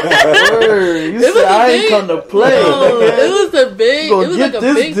said I ain't come to play. No, it was a big. You gonna it was get like a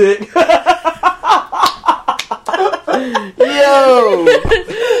this big dick. Yo.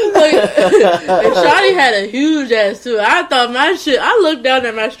 And Shawty had a huge ass too. I thought my shit. I looked down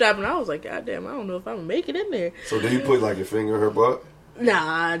at my strap and I was like, God damn, I don't know if I'm gonna make it in there. So did you put like your finger in her butt?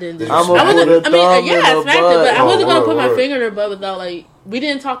 Nah, I didn't. I smacked it, but I wasn't gonna put my finger in her butt without like. We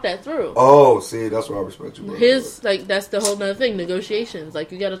didn't talk that through. Oh, see, that's why I respect you, bro. Like that's the whole nother thing. Negotiations.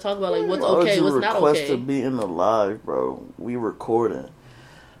 Like you got to talk about like what's okay, what's not okay. Request to be in the live, bro. We recording.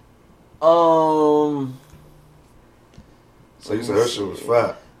 So you said her shit was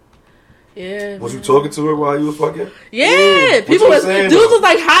fat. Yeah. Was you talking to her while you was fucking? Yeah, people you was saying, dudes though? was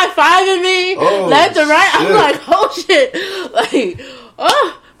like high fiving me left and right. I'm shit. like, oh shit, like,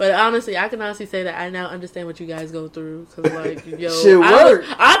 oh. But honestly, I can honestly say that I now understand what you guys go through. Cause like, yo, Shit work.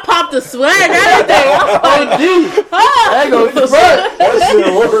 I popped a sweat and everything. I'm like, That goes front. That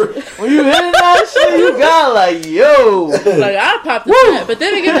shit work. When you hitting that shit, you got like, yo. like I popped a sweat. But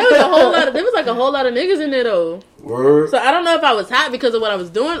then again, there was like a whole lot of niggas in there though. Word. So I don't know if I was hot because of what I was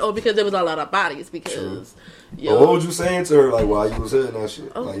doing or because there was a lot of bodies. Because, But what was you saying to her like while you was hitting that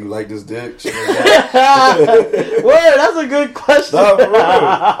shit? Like you like this dick? Shit like that? Word, that's a good question. Nah, for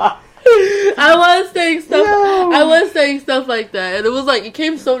real. I was saying stuff like that, and it was like it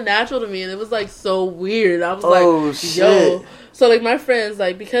came so natural to me, and it was like so weird. I was like, shit. yo. So like my friends,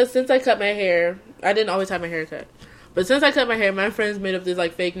 like because since I cut my hair, I didn't always have my hair cut, but since I cut my hair, my friends made up this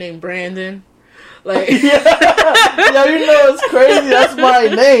like fake name Brandon. Like, Yo, you know it's crazy. That's my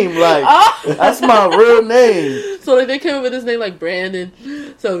name. Like, that's my real name. so like they came up with this name like Brandon.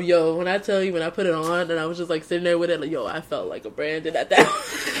 So yo, when I tell you, when I put it on, and I was just like sitting there with it, like yo, I felt like a Brandon at that.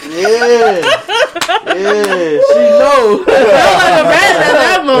 Yeah, she knows. I felt like a Brandon at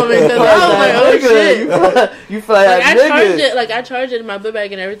that moment because I was like, oh shit. You feel like I nigga. charged it, like I charged it in my book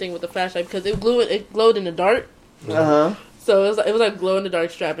bag and everything with the flashlight because it glowed in the dark. So it was like glow in the dark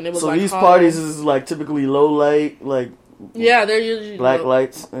strap, and it was So like these hollow. parties is like typically low light, like yeah, they're usually black low.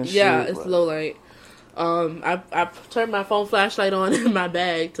 lights and shit. Yeah, it's low light. I turned my phone flashlight on in my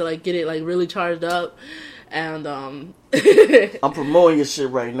bag to like get it like really charged up, and I'm promoting your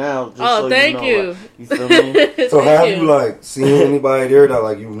shit right now. Just oh, so thank you. Know, you. like, you feel me? So have you like seen anybody there that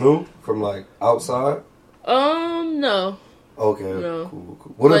like you knew from like outside? No. Okay, No. cool.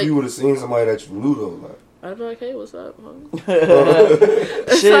 What Like- if you would have seen somebody that you knew though? Like, I'd be like, hey, what's up? Huh?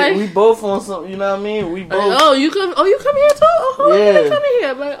 Shit, like- we both on something. You know what I mean? We both. Like, oh, you come here too? Oh, Yeah. you come here.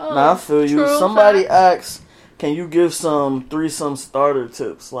 I'm like, oh, Nah, I feel you. true, Somebody fact. asks, can you give some threesome starter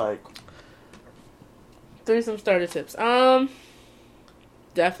tips? Like, Threesome starter tips.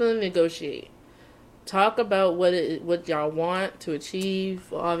 Definitely negotiate. Talk about what y'all want to achieve.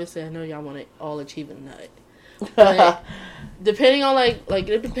 Well, obviously, I know y'all want to all achieve a nut. But depending on like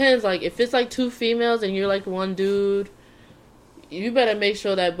it depends. Like if it's like two females and you're like one dude, you better make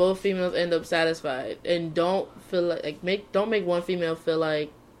sure that both females end up satisfied and don't feel don't make one female feel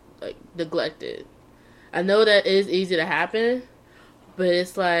like neglected. I know that is easy to happen, but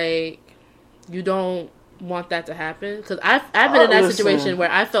it's like you don't want that to happen because I've been in that Listen. situation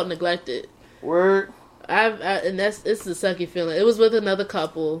where I felt neglected. word. And it's a sucky feeling. It was with another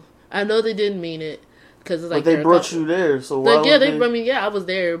couple. I know they didn't mean it because it's like But they they're a brought couple. you there, so why Like yeah, would I mean yeah, I was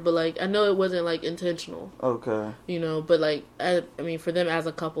there, but like I know it wasn't like intentional, Okay. you know. But like I mean, for them as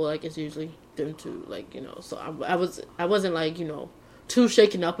a couple, like it's usually them two, like you know. So I wasn't like you know too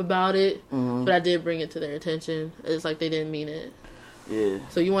shaken up about it, but I did bring it to their attention. It's like they didn't mean it. Yeah.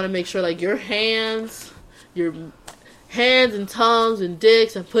 So you want to make sure like your hands and tongues and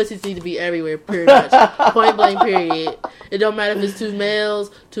dicks and pussies need to be everywhere, pretty much. Point blank, period. It don't matter if it's two males,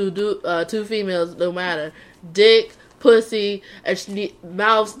 two females, no matter. Dick, pussy,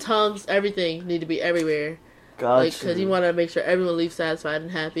 mouths, tongues, everything need to be everywhere. Gotcha. Because you want to make sure everyone leaves satisfied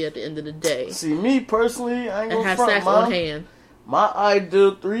and happy at the end of the day. See, me personally, I ain't And gonna have front, snacks man. on hand. My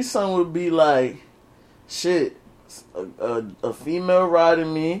ideal threesome would be like, shit, a female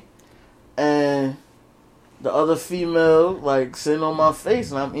riding me, and the other female like sitting on my face,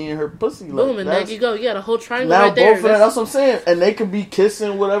 and I'm eating her pussy. Like, Boom, and there you go. You got a whole triangle Now right there. both of them, that's what I'm saying, and they could be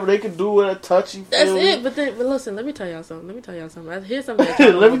kissing, whatever they could do with a touchy. That's feel it. me? But listen, let me tell y'all something. Here's something that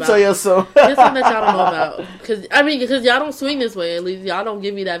y'all don't Let know me about. tell you something. Here's something that y'all don't know about. Because y'all don't swing this way. At least y'all don't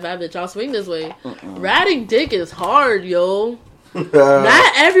give me that vibe that y'all swing this way. Riding dick is hard, yo.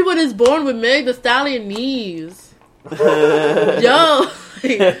 Not everyone is born with Meg the Stallion knees. Yo,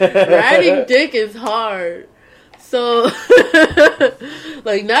 riding dick is hard. So,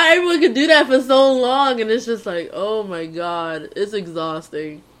 like, not everyone can do that for so long, and it's just like, oh my god, it's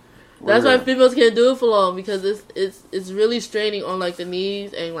exhausting. That's why females can't do it for long, because it's really straining on like the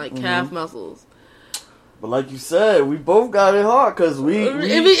knees and like calf muscles. But like you said, we both got it hard because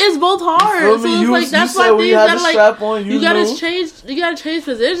It's both hard. You feel So me? it's You- like you that's said why we things had gotta the like strap on, you you gotta knew. change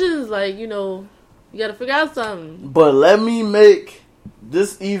positions. Like you know, you gotta figure out something. But let me make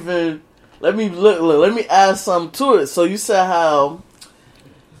this even. Let me add something to it. So you said how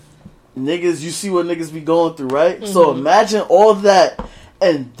niggas, you see what niggas be going through, right? So imagine all that,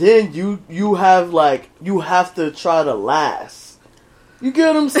 and then you have to try to last. You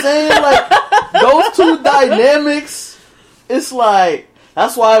get what I'm saying? Like those two dynamics, it's like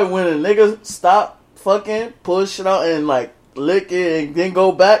That's why when a nigga stop fucking, push it out and like lick it and then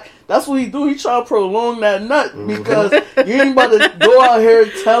go back, that's what he do. He try to prolong that nut because you ain't about to go out here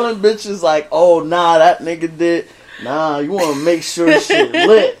telling bitches like, oh nah, that nigga did. Nah, you want to make sure shit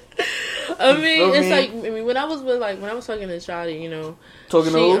lit. I mean, it's like when I was fucking a shawty, you know,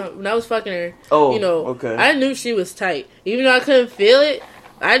 talking to who? When I was fucking her, oh, you know, okay. I knew she was tight, even though I couldn't feel it.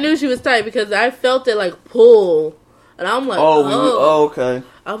 I knew she was tight because I felt it like pull, and I'm like, oh, okay.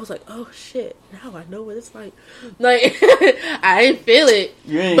 I was like, oh shit, now I know what it's like. Like I didn't feel it,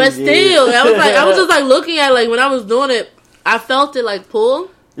 but still, I was just like looking at it, like when I was doing it, I felt it like pull.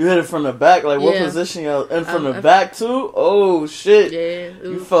 You hit it from the back, like what position you in from the back too? Oh shit! Yeah,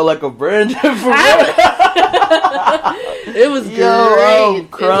 you felt like a brand different. It was great. I'm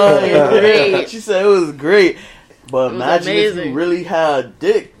crying. It was great. She said it was great. But imagine if you really had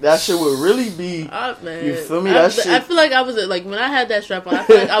dick, that shit would really be. Man. You feel me? I Shit. I feel like I was like when I had that strap on. I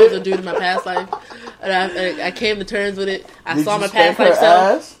feel like I was a dude in my past life, and I came to terms with it. I saw my past life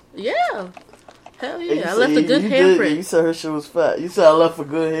self. Yeah, hell yeah! I left a good handprint. You said her shit was fat. You said I left a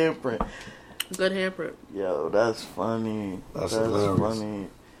good handprint. Good handprint. Yo, that's funny. That's funny.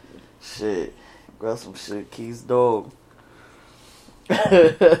 Shit, grab some shit, Keith's dog.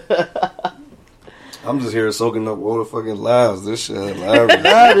 I'm just here soaking up all the fucking laughs. This shit hilarious.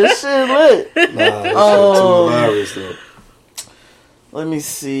 Nah, this shit lit. Nah, this shit too hilarious though. Let me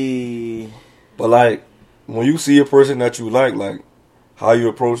see. But like, when you see a person that you like how you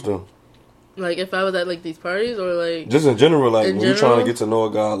approach them. Like if I was at like these parties or like just in general, like when you're trying to get to know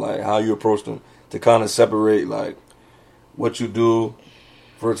a guy, like how you approach them to kind of separate like what you do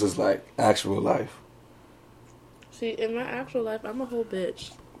versus like actual life. See, in my actual life, I'm a whole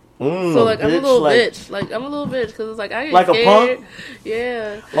bitch. So like I'm a little bitch. Like I'm a little bitch because it's like I get like scared. A punk.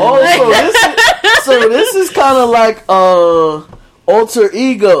 Yeah. Oh, so this is kind of like alter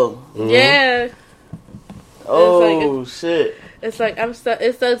ego. Mm-hmm. Yeah. Oh shit. It's like I'm stuck.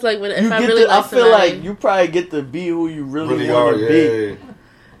 It's like when if I really I feel like you probably get to be who you really want to be. Yeah.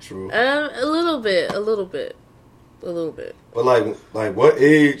 True. A little bit. But like what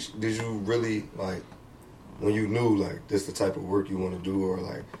age did you really like when you knew like this the type of work you want to do or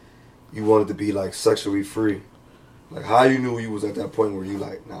like you wanted to be like sexually free? Like how you knew you was at that point where you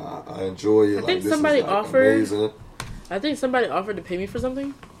like, nah, I enjoy it. I think this somebody is, like, offered. Amazing. I think somebody offered to pay me for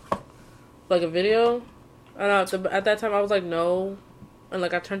something, like a video. I don't know. At that time, I was like, no, and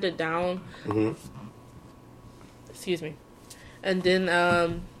like I turned it down. Mm-hmm. Excuse me, and then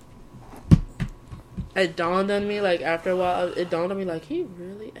it dawned on me like after a while. It dawned on me like he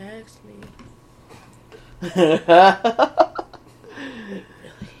really asked me.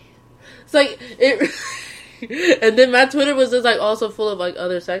 It's like it. And then my Twitter was just like also full of like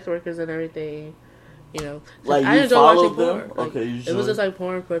other sex workers and everything, you know. Like I you enjoy followed watching them? porn. Okay, it was just like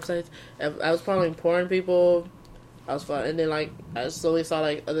porn websites. I was following porn people. I was following, and then like I slowly saw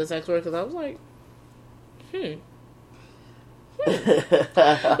like other sex workers. I was like, like it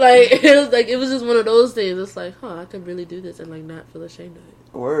was just one of those things. It's like, I could really do this and like not feel ashamed of it.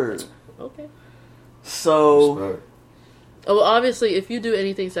 Word. Okay. So. Well, obviously, if you do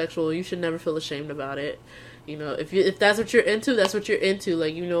anything sexual, you should never feel ashamed about it. You know, if that's what you're into, that's what you're into.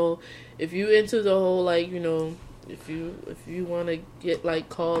 Like, you know, if you into the whole like, you know, if you want to get like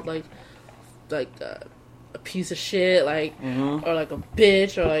called like a piece of shit, like or like a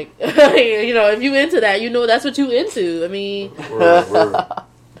bitch or like you know, if you into that, you know that's what you into. I mean, word.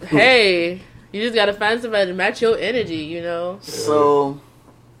 Hey, you just gotta find somebody to match your energy. You know. So,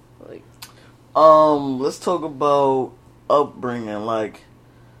 like, let's talk about upbringing. Like,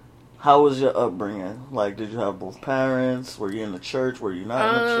 how was your upbringing? Like, did you have both parents? Were you in the church? Were you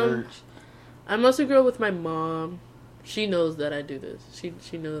not in the church? I mostly grew up with my mom. She knows that I do this. She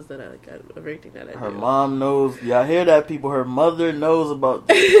knows that I got everything that I do. Her mom knows. Y'all hear that, people? Her mother knows about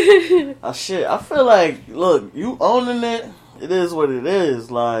this. Shit, I feel like, look, you owning it. It is what it is.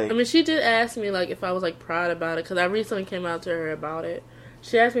 Like, I mean, she did ask me like if I was like proud about it because I recently came out to her about it.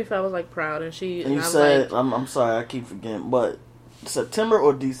 She asked me if I was like proud, and you I said, like, I'm sorry, I keep forgetting, but September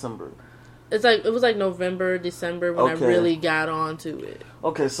or December? It was like November, December when I really got onto it.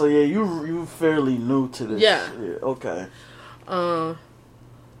 Okay, so yeah, you fairly new to this. Yeah. Okay.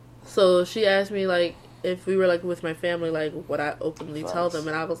 So she asked me like if we were like with my family, like would I openly tell them,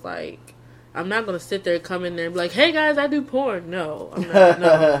 and I was like, I'm not gonna sit there, come in there, and be like, hey guys, I do porn. No, I'm not.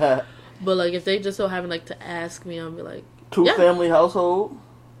 No. But like if they just so happen like to ask me, I'll be like. Two-family household?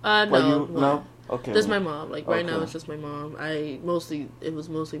 No. No? Okay. Just my mom. Like, right now, it's just my mom. It was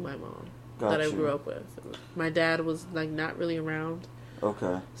mostly my mom that I grew up with. My dad was, like, not really around.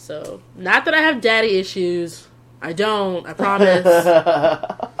 Okay. So, not that I have daddy issues. I don't. I promise.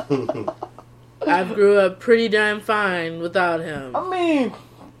 I grew up pretty damn fine without him. I mean,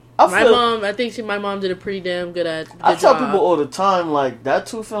 my mom did a pretty damn good I tell job. people all the time, like, that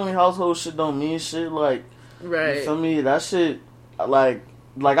 2-family household shit don't mean shit. Like, right. You feel me? That shit, like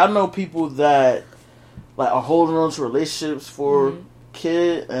I know people that, like, are holding on to relationships for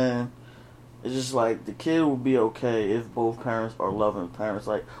kid, and it's just like, the kid will be okay if both parents are loving parents,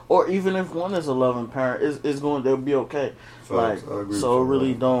 like, or even if one is a loving parent, they'll be okay. Facts. Like, so it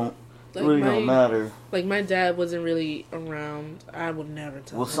really don't matter. Like, my dad wasn't really around. I would never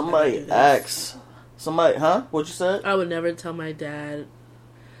tell him. Well, somebody asks, what you said? I would never tell my dad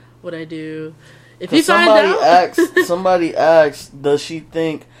what I do. If he finds out, somebody asks, does she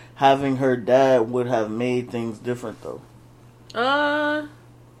think having her dad would have made things different though?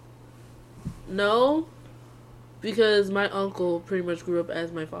 No, because my uncle pretty much grew up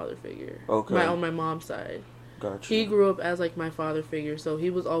as my father figure. Okay. On my mom's side. Gotcha. He grew up as, like, my father figure, so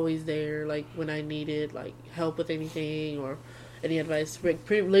he was always there, like, when I needed, like, help with anything or any advice.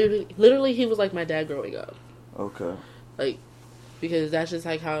 Literally, he was like my dad growing up. Okay. Like, because that's just,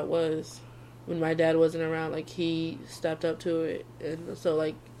 like, how it was. When my dad wasn't around, like, he stepped up to it. And so,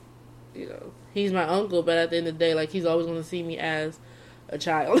 like, you know, he's my uncle, but at the end of the day, like, he's always going to see me as a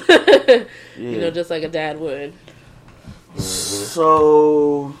child. You know, just like a dad would.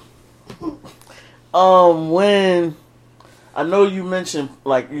 So, when I know you mentioned,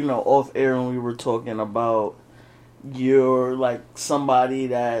 like, you know, off air when we were talking about you're, like, somebody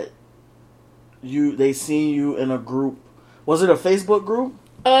that they seen you in a group. Was it a Facebook group?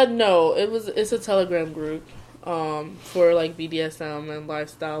 No, it's a Telegram group, for, like, BDSM and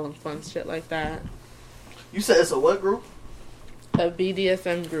lifestyle and fun shit like that. You said it's a what group? A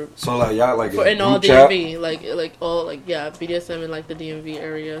BDSM group. So, like, y'all, like, in all DMV, BDSM in, like, the DMV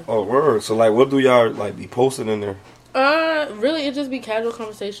area. Oh, word. So, like, what do y'all, like, be posting in there? Really, it just be casual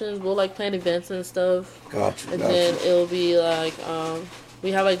conversations. We'll, like, plan events and stuff. Gotcha. Then it'll be, like,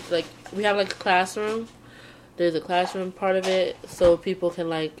 we have a classroom. There's a classroom part of it, so people can,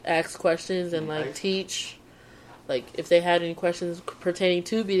 like, ask questions and, like, teach. Like, if they had any questions pertaining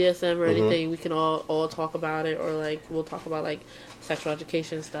to BDSM or anything, we can all talk about it, or, like, we'll talk about, like, sexual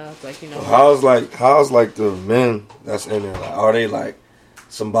education stuff, like, you know. How's the men that's in there? Like, are they, like,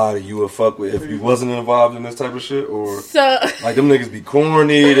 somebody you would fuck with if you wasn't involved in this type of shit? Or, like, them niggas be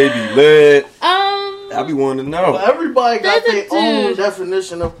corny, they be lit? I be wanting to know. Well, everybody got their own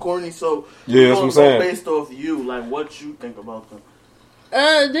definition of corny, so yeah, that's what I'm saying. Based off you, like, what you think about them.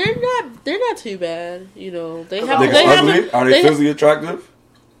 They're not too bad, you know. They have. Are they physically attractive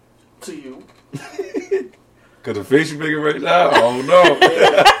to you? Cause the face you making right now, I don't know.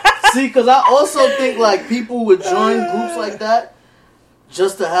 See, cause I also think, like, people would join groups like that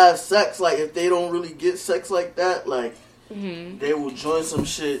just to have sex. Like, if they don't really get sex like that, like, they will join some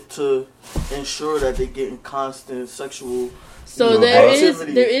shit to ensure that they're getting constant sexual. So there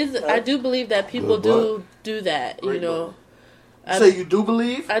is. I do believe that people do that. You know. So you do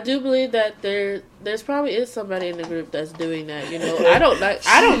believe? I do believe that there's probably is somebody in the group that's doing that. You know, I don't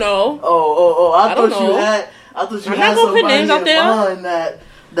know. I thought you had somebody in mind that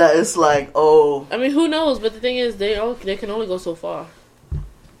it's like, oh. I mean, who knows? But the thing is, they can only go so far.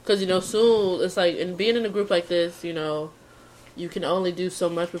 Because, you know, soon it's like, and being in a group like this, you know, you can only do so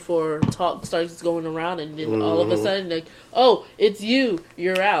much before talk starts going around, and then all of a sudden, like, oh, it's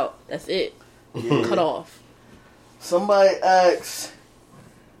you're out. That's it. Cut off. Somebody asks,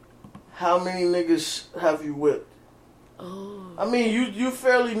 how many niggas have you whipped? Oh. I mean, you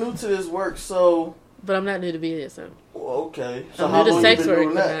fairly new to this work, so. But I'm not new to BDSM. Well, okay. So I'm how new to long sex you been work.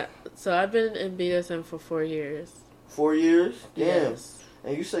 doing that? So I've been in BDSM for 4 years. 4 years? Damn. Yes.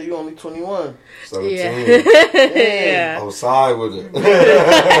 And you say you only 21. 17. Yeah. Outside with it.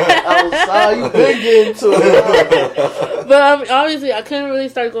 Outside, you been getting to it. But obviously, I couldn't really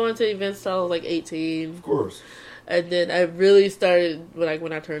start going to events until I was like 18. Of course. And then I really started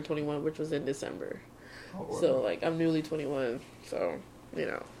when I turned 21, which was in December. Oh, wow. So, like, I'm newly 21. So, you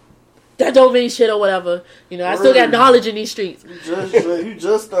know. That don't mean shit or whatever. You know, I still got knowledge in these streets. You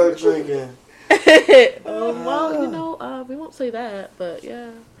just started drinking. Well, you know, we won't say that, but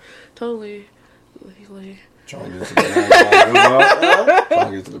yeah, totally legally. Trying to get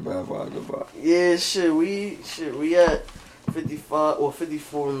to the bad vibe, goodbye. Yeah, we at 55 or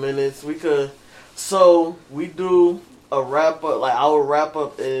 54 minutes. So we do a wrap up. Like, our wrap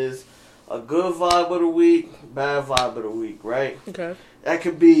up is a good vibe of the week, bad vibe of the week, right? Okay. That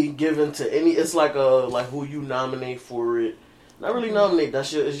could be given to any. It's like who you nominate for it. Not really nominate.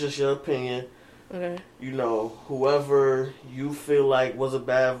 It's just your opinion. Okay. You know, whoever you feel like was a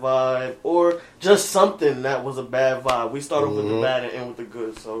bad vibe, or just something that was a bad vibe. We start off with the bad and end with the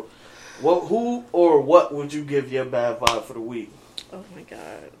good. So, who or what would you give your bad vibe for the week? Oh my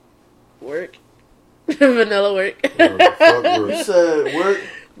god. Work. Vanilla work. Fuck work. You said work.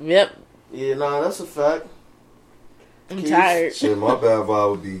 Yep. Yeah, nah, that's a fact. I'm Keith? tired. Shit, my bad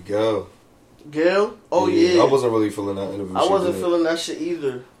vibe would be Gail. Gail? Oh yeah. I wasn't really feeling that interview. I she wasn't did. feeling that shit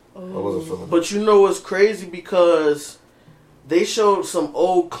either. I wasn't feeling But you know what's crazy, because they showed some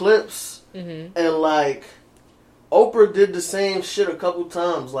old clips and like Oprah did the same shit a couple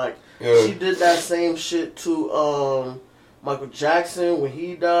times. Like she did that same shit to Michael Jackson when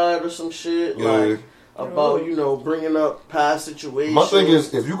he died or some shit. Like about, you know, bringing up past situations. My thing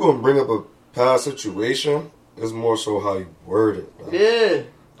is, if you're gonna bring up a past situation, it's more so how you word it. Like, Yeah.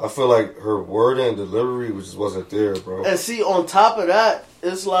 I feel like her wording and delivery just wasn't there, bro. And see, on top of that,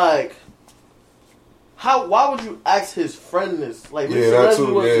 it's like, why would you ask his friend this? Like, Lisa that Leslie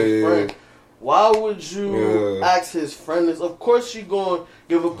too. was his Yeah. friend. Why would you ask his friend this? Of course she going to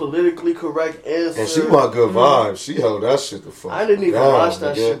give a politically correct answer. And she want good vibes. She held that shit the fuck I didn't even down, watch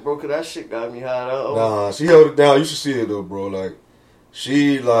that nigga. shit, bro, because that shit got me high up. Nah, she held it down. You should see it, though, bro. Like,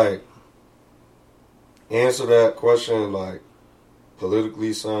 she, like, answered that question, like,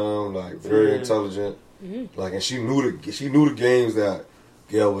 politically sound, like, very intelligent. Like, and she knew the games that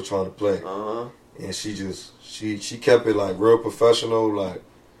Gail was trying to play. And she just, she kept it, like, real professional, like,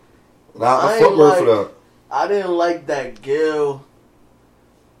 and I fuck her for that. I didn't like that Gail,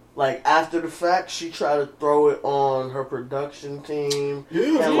 like, after the fact, she tried to throw it on her production team. Yeah,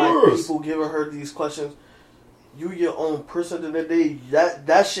 and, of like, course. people giving her these questions. You your own person of the day.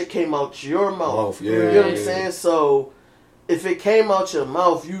 That shit came out your mouth. Yeah, you know what I'm saying? So, if it came out your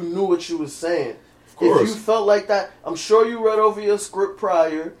mouth, you knew what you was saying. Of course. If you felt like that, I'm sure you read over your script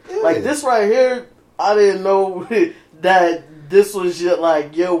prior. Like, this right here, I didn't know that this was your,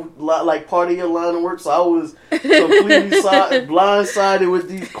 like, part of your line of work, so I was completely blindsided with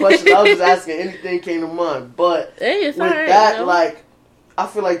these questions. I was just asking anything came to mind. But hey, it's with alright, that, you know? like, I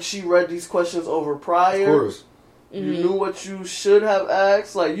feel like she read these questions over prior. Of course. You knew what you should have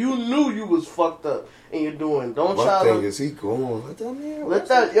asked. Like, you knew you was fucked up and you're doing. Don't My try thing to... is, he going, let that man... Let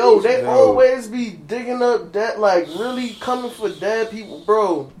that... Yo, they always be digging up dead, like, really coming for dead people,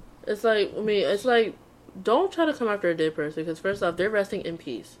 bro. It's like, I mean, it's like, don't try to come after a dead person, because first off, they're resting in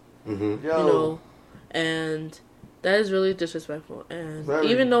peace. Yo. You know, and that is really disrespectful. And Very.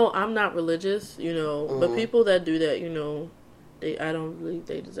 even though I'm not religious, you know, but people that do that, you know, I don't believe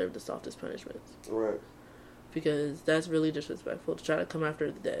they deserve the softest punishments. Right. Because that's really disrespectful to try to come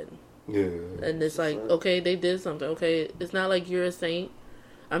after the dead. Yeah. And it's like, okay, they did something. Okay, it's not like you're a saint.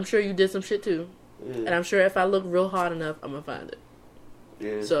 I'm sure you did some shit too. Yeah. And I'm sure if I look real hard enough, I'm gonna find it.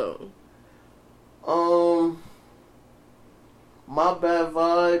 Yeah. So, my bad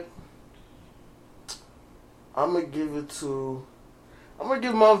vibe, I'm gonna give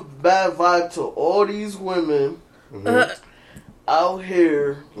my bad vibe to all these women out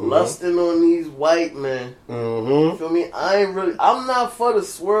here lusting on these white men. You feel me? I'm not for the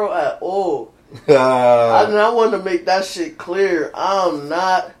swirl at all. I want to make that shit clear. I'm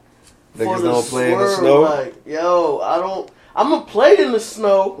not for Niggas the don't play in the swirl. snow? Like, yo, I'm gonna play in the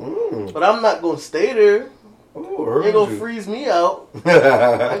snow, but I'm not gonna stay there. Oh, Ain't gonna freeze me out.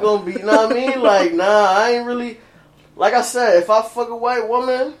 Ain't gonna be, you know what I mean? Like, nah, I ain't really. Like I said, if I fuck a white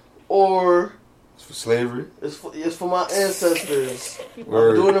woman, or It's for slavery. it's for my ancestors. Word.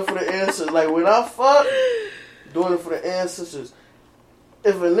 I'm doing it for the ancestors. Like, when I fuck, doing it for the ancestors.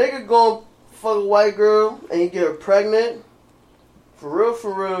 If a nigga gon' fuck a white girl and he get her pregnant, for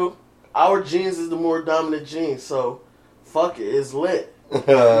real, our genes is the more dominant gene. So, fuck it, it's lit. You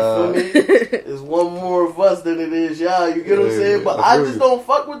feel me? It's one more of us than it is y'all. You get what I'm saying? But I just don't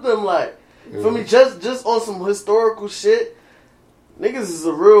fuck with them. Like, feel me? Just on some historical shit. Niggas is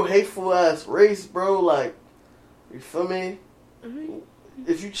a real hateful ass race, bro. Like, you feel me?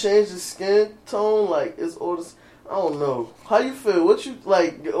 If you change the skin tone, like, it's all this. I don't know. How you feel? What you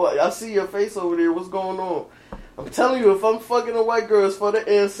like? I see your face over there. What's going on? I'm telling you, if I'm fucking a white girl, it's for the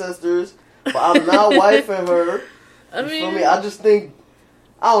ancestors. But I'm not wifing her. I You mean, feel me? I just think,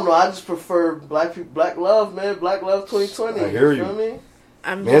 I don't know. I just prefer black people, black love, man. Black love 2020. I hear you. Feel me?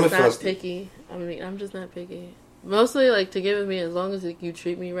 I'm just not Manifest it. picky. I mean, I'm just not picky. Mostly, like, to give it me, as long as you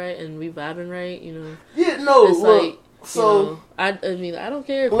treat me right and we vibing right, you know. Yeah, no. It's Look, like, so you know, I mean, I don't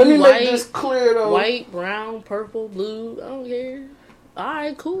care if let you me white, make this clear though. white, brown, purple, blue. I don't care. All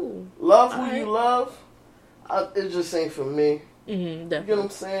right, cool. Love who Alright. you love. It just ain't for me. Mm-hmm, You get what definitely. I'm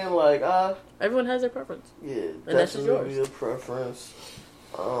saying? Like, Everyone has their preference. yeah, that's just definitely yours. a preference.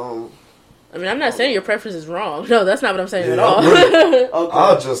 I mean, I'm not saying your preference is wrong. No, that's not what I'm saying at Yeah, all. I'm really- Okay.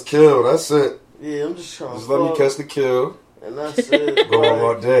 I'll just kill. That's it. Yeah, I'm just trying. Just let me catch the kill. And that's it. Go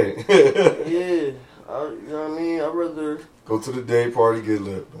on my day. Yeah, you know what I mean. I'd rather Go to the day party, get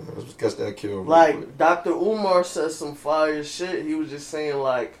lit. Man. Let's catch that kill. real quick. like Dr. Umar said some fire shit. He was just saying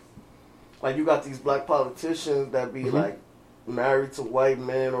like you got these black politicians that be like married to white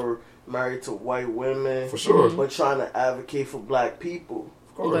men or married to white women, For sure. but trying to advocate for black people.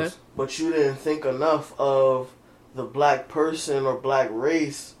 Of course. Okay. But you didn't think enough of the black person or black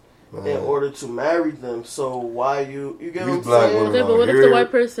race Man. in order to marry them. So why you get These what I'm black saying? women Okay, but what if Here, the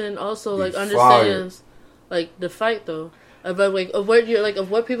white person also be like understands like the fight though about like of what you're like of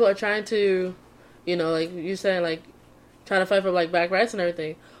what people are trying to, you know, like you saying like trying to fight for like black rights and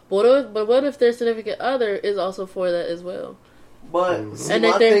everything. But what if their significant other is also for that as well, But see, and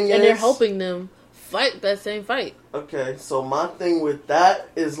my that thing they're is- helping them fight that same fight? Okay, so my thing with that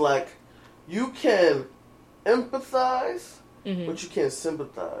is like you can empathize, but you can't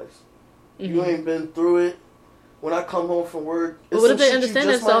sympathize. You ain't been through it. When I come home from work, But it's what if some they shit you understand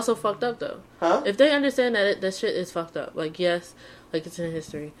just that's might- also fucked up though? Huh? If they understand that that shit is fucked up, like yes, like it's in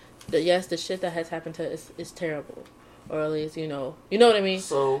history. That yes, the shit that has happened to us is terrible, or at least you know what I mean.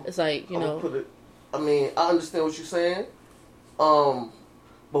 So It's like you I'm know. gonna put it. I mean, I understand what you're saying.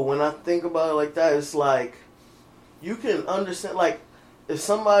 But when I think about it like that, it's like you can understand. Like if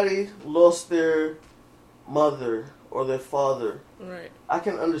somebody lost their mother or their father, Right. I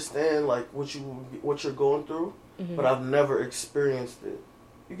can understand like what you're going through, but I've never experienced it.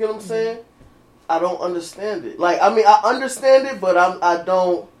 You get what I'm saying? I don't understand it. Like I mean, I understand it, but I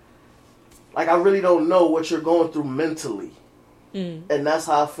don't. Like I really don't know what you're going through mentally, and that's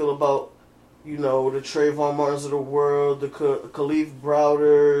how I feel about the Trayvon Martins of the world, the Khalif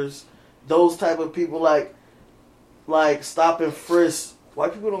Browders, those type of people. Like stop and frisk.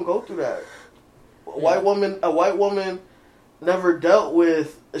 White people don't go through that. A white woman never dealt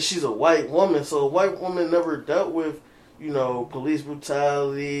with. She's a white woman, so a white woman never dealt with, police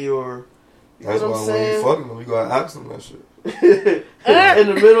brutality or. You That's know why what I'm when saying? you fucking them, you gotta ask them that shit. In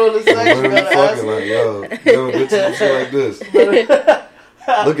the middle of the sex, you When you gotta ask fucking them. like, yo, bitch, you shit like this.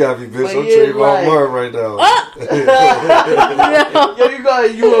 Look at me, bitch. But I'm yeah, Trayvon like- Martin right now. Yo,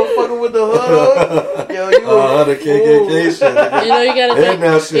 you fucking with the hood? Yo, you The KKK shit. nigga. You know you gotta And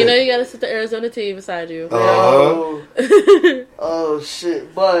that shit. you gotta sit the Arizona tea beside you. Uh-huh. Oh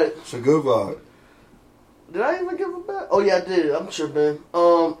shit! But It's a good vibe. did I even give it back? Oh yeah, I did. I'm tripping.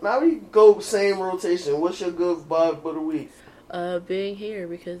 Now we go same rotation. What's your good vibe for the week? Being here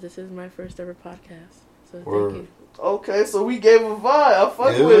because this is my first ever podcast. So Word. thank you. Okay, so we gave a vibe. I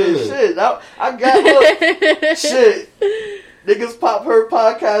fuck Yeah. with it. Shit, I got look, shit. Niggas pop her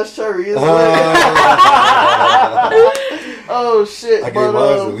podcast cherry. It's lit. Oh shit! I gave but,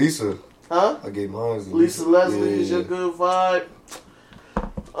 mine to Lisa. huh? I gave mine to Lisa Leslie is your good vibe.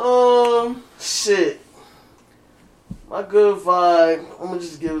 Shit. My good vibe. I'm gonna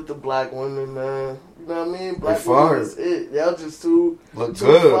just give it to black women, man. You know what I mean? Black women fire. is it. Y'all just too Look too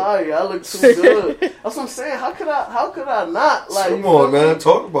good. fire. I look too good. That's what I'm saying. How could I not? Like, Come you feel on, man. me?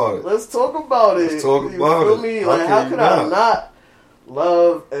 Talk about it. Let's talk about it. Let's talk You about feel it. me? How Like, can how you could I not? not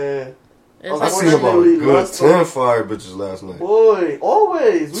love and It's I like seen about a Unfortunately, good lust 10 fire bitches last night. boy,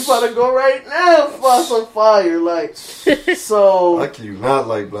 always. We about to go right now for some fire. Like, so. I can you not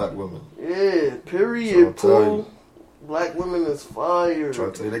like black women. Yeah, So period, I'll tell Pooh. you. Black women is fire. I'm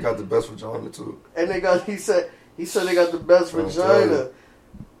trying to tell you, they got the best vagina too. And he said they got the best Trying to tell vagina.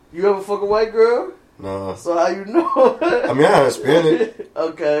 You ever fuck a white girl? Nah. So how you know? I mean, I had Hispanic.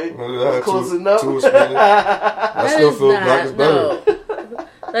 Okay. I had Close two enough. Hispanic. I still is feel not, black is better. no.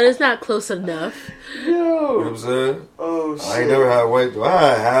 That is not close enough. You know what Yo. I'm saying? Oh shit. I ain't never had white though. I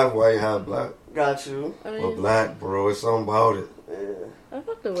had half white, half black. Got you. I But mean, black, bro, it's something about it. Yeah. I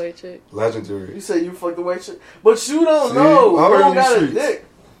fucked a white chick. Legendary. You say you fucked the white chick, but you don't See? know. I You heard don't these got a streets.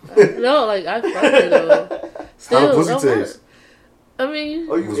 dick. No, like I fucked her though. Still, How the pussy don't taste? I mean,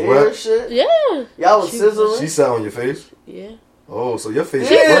 Or you Was air wet? shit? yeah, Y'all was She- scissoring? She sat on your face. yeah. Oh, so your face is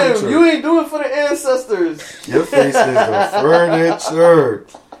Damn, furniture. you ain't doing it for the ancestors. Your face is the furniture.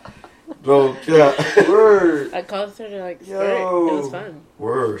 No cap. Word. I caused her to like Yo. skirt. It was fun.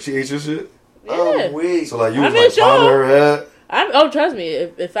 Word. She ate your shit? Yeah. I'm weak. So like you I was mean, like sure. pounding her head. Oh, trust me.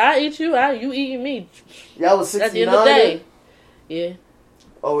 If I eat you, you eating me. Y'all was At 69. the end of the day, yeah.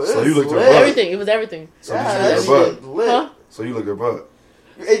 Oh, So it's you looked her lit. butt. Everything. It was everything. So Yeah, did that you lick her shit butt? lit. Huh? So you licked her butt.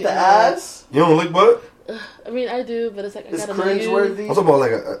 You ate the ass? You don't lick butt? I mean, I do, but it's like I It's gotta know you. cringeworthy. I'm talking about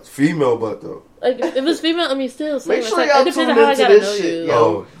like a female butt though. Like if it's female, I mean, still. Same. Make sure it's like, y'all it depends tune on how I into gotta know this shit, you. yo.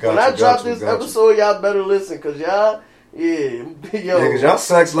 Oh, When I drop this episode, y'all better listen, cause y'all Yeah, yo. Niggas, y'all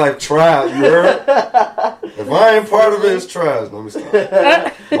sex life trash, you heard? If I ain't part of it, it's trash. Let me stop.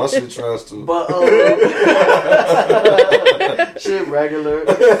 My shit trash too. But, shit regular.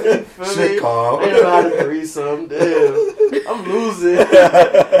 Shit calm. Ain't about a threesome. Damn. I'm losing. Damn,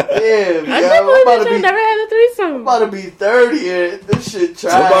 I yo. can't believe that you never had a threesome. I'm about to be 30 and this shit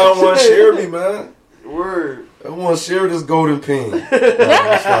trash. Somebody want to share me, man. Word. I want to share this golden pin.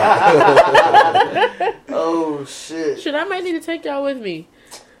 Oh, shit. Shit, I might need to take y'all with me.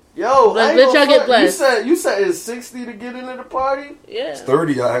 Yo, Let I ain't y'all gonna get front. blessed. You said it's 60 to get into the party? Yeah.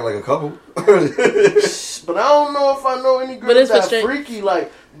 30, I act like a couple. But I don't know if I know any But girls it's for that straight- freaky.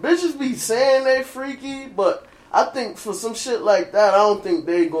 Like, bitches be saying they freaky, but I think for some shit like that, I don't think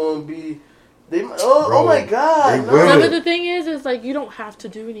they gonna be. Oh my god! they No. will. No, but the thing is like you don't have to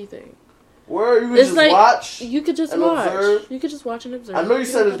do anything. Where you can It's just like watch. you could just and watch. observe. You could just watch and observe. I know you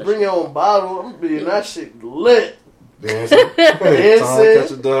said don't it's gotta bring your own bottle. I'm being that shit lit. Dancing. Time to catch a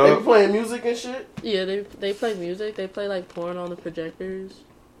Dancing. They dub. be playing music and shit. Yeah, they play music. They play like porn on the projectors.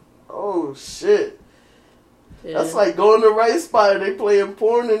 Oh shit! Yeah. That's like going to the right spot. They playing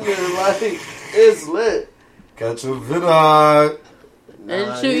porn in there. Like it's lit. Catch a vidot.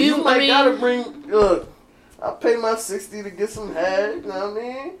 And shoot, you- might I mean- gotta bring. Look, I pay my 60 to get some head. You know what I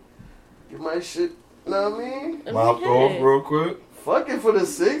mean? Get my shit. You know what I mean? Mop off real quick. Fuck it for the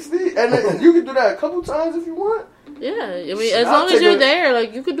 60, and then you can do that a couple times if you want. Yeah, I mean, Shit, as I'll long as take you're a- there,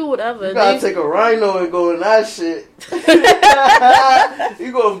 like you could do whatever. You gotta They- take a rhino and go in that shit.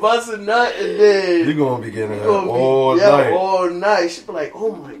 You gonna bust a nut and then You gonna be getting you that gonna all be night. all night. She be like,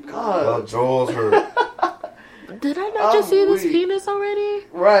 oh my My god. jaws hurt. Did I not just see this weak. penis already?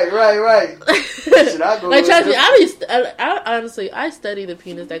 Right. Should I go? Like, in trust me, there? I honestly, I study the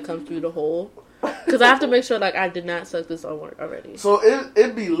penis that comes through the hole. Because I have to make sure, like, I did not suck this already. So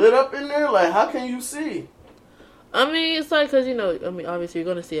it be lit up in there. Like, how can you see? I mean, it's like, because, you know, I mean, obviously you're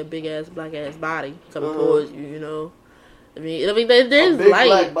going to see a big-ass, black-ass body coming towards you, you know. I mean, there's A big light.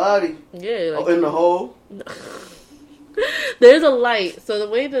 black body. Yeah. Like, Oh, in the hole. There's a light. So the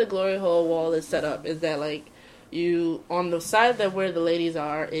way the glory hole wall is set up is that, like, you, on the side that where the ladies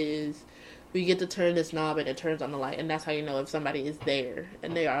are is, we get to turn this knob and it turns on the light. And that's how you know if somebody is there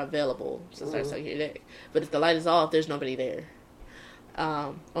and they are available to start sucking your dick. But if the light is off, there's nobody there.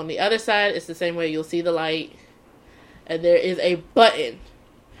 On the other side, it's the same way. You'll see the light. And there is a button.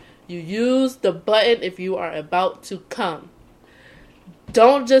 You use the button if you are about to come.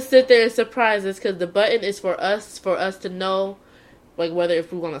 Don't just sit there and surprise us, because the button is for us to know, like, whether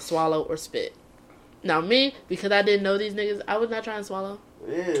if we want to swallow or spit. Now me, because I didn't know these niggas, I was not trying to swallow.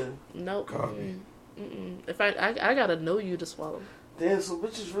 Yeah. Nope. Copy. If I gotta know you to swallow. Damn, so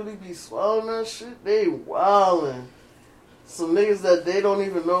bitches really be swallowing that shit? They wildin'. Some niggas that they don't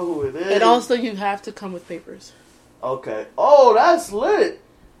even know who it is. And also, you have to come with papers. Okay. Oh, that's lit.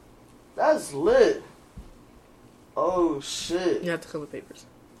 That's lit. Oh, shit. You have to come with papers.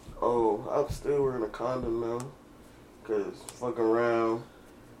 Oh, I'm still wearing a condom now. Because fucking around,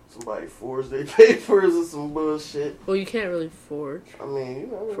 somebody forged their papers or some bullshit. Well, you can't really forge. I mean, you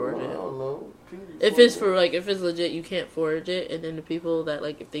know, Forge I it. don't know. People If forge it's for, like, if it's legit, you can't forge it. And then the people that,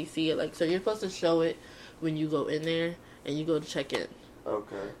 like, if they see it, like, so you're supposed to show it when you go in there and you go to check in.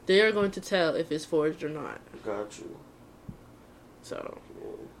 Okay, They are going to tell if it's forged or not. got you. So,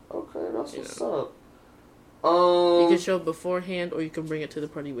 Okay, that's You what's know. up. you can show it beforehand or you can bring it to the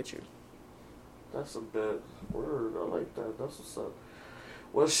party with you. That's a bit word. I like that. That's what's up.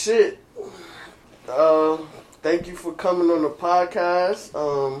 Well, shit. Thank you for coming on the podcast.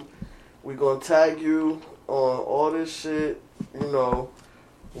 We're gonna tag you on all this shit. You know,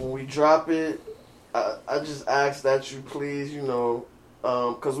 when we drop it, I just ask that you please, you know,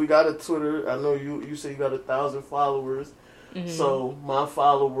 because we got a Twitter. I know you say you got 1,000 followers. Mm-hmm. So my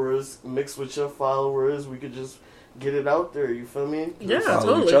followers mixed with your followers, we could just get it out there. You feel me? Yeah, follow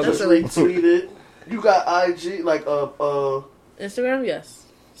totally. each other. Just Definitely. retweet it. You got IG like Instagram, yes.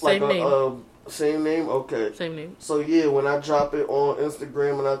 like Same name. Same name. Okay. Same name. So yeah, when I drop it on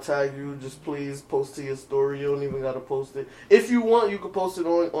Instagram and I tag you, just please post to your story. You don't even gotta post it. If you want, you can post it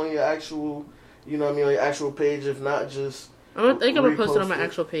on your actual, you know what I mean, on your actual page. If not, just I think I'm gonna post it on my repost it.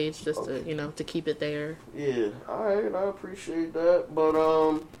 actual page just to, you know, to keep it there. yeah. All right, I appreciate that.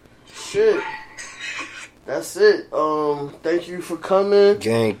 But shit, that's it. Thank you for coming.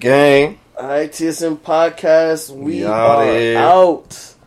 Gang, gang. All right, TSM Podcast. We We outta are here. out.